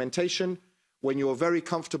of fragmentation when you're very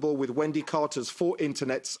comfortable with Wendy Carter's 4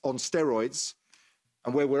 internets on steroids,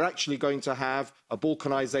 and where we're actually going to have a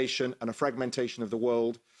balkanization and a fragmentation of the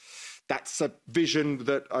world. That's a vision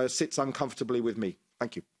that sits uncomfortably with me.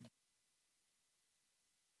 Thank you.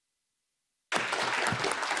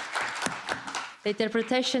 The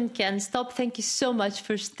interpretation can stop. Thank you so much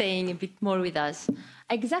for staying a bit more with us.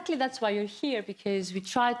 Exactly, that's why you're here, because we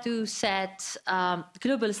try to set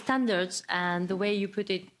global standards, and the way you put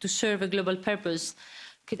it, to serve a global purpose,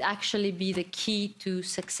 could actually be the key to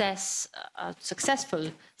successful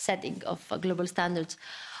setting of global standards.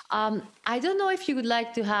 I don't know if you would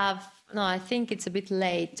like to have, no, I think it's a bit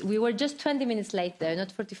late. We were just 20 minutes late there,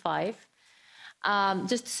 not 45.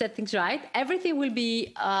 Just to set things right, everything will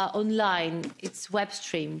be online. It's web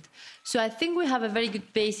streamed. So I think we have a very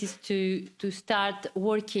good basis to start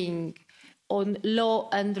working on law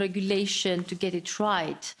and regulation to get it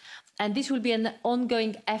right. And this will be an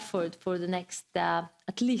ongoing effort for the next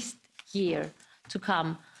at least year to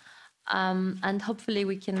come. And hopefully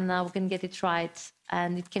we can get it right,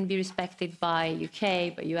 and it can be respected by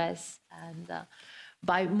UK, by US, and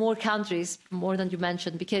by more countries, more than you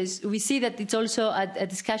mentioned, because we see that it's also a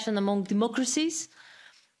discussion among democracies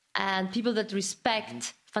and people that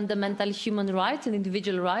respect fundamental human rights and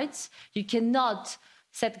individual rights. You cannot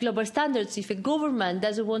set global standards if a government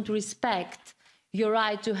doesn't want to respect your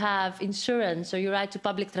right to have insurance or your right to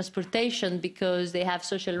public transportation because they have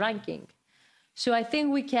social ranking. So I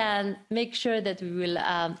think we can make sure that we will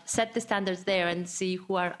set the standards there and see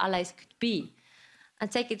who our allies could be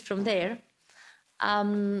and take it from there.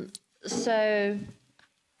 So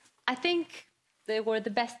I think they were the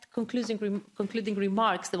best concluding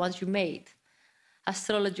remarks, the ones you made.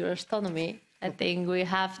 Astrology or astronomy, I think we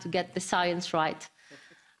have to get the science right.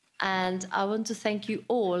 And I want to thank you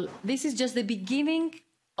all. This is just the beginning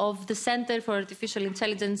of the Center for Artificial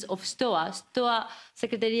Intelligence of STOA. STOA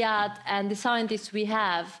Secretariat and the scientists we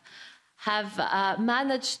have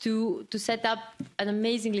managed to set up an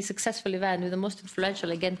amazingly successful event with the most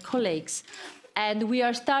influential, again, colleagues. And we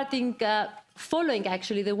are starting, following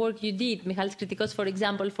actually the work you did, Michalis Kritikos, for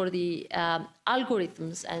example, for the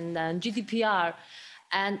algorithms and GDPR.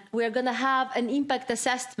 And we're going to have an impact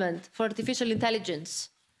assessment for artificial intelligence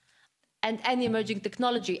and any emerging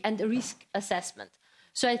technology, and a risk assessment.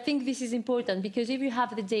 So I think this is important, because if you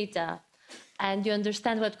have the data and you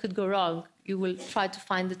understand what could go wrong, you will try to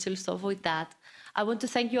find the tools to avoid that. I want to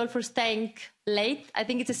thank you all for staying late. I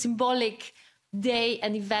think it's a symbolic day,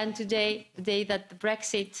 an event today, the day that the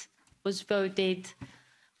Brexit was voted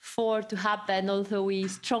for to happen, although we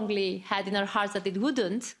strongly had in our hearts that it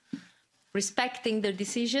wouldn't, respecting their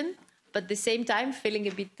decision. but at the same time feeling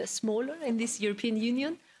a bit smaller in this European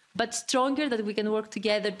Union, but stronger, that we can work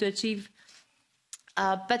together to achieve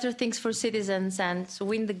better things for citizens and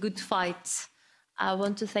win the good fight. I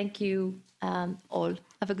want to thank you all.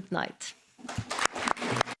 Have a good night.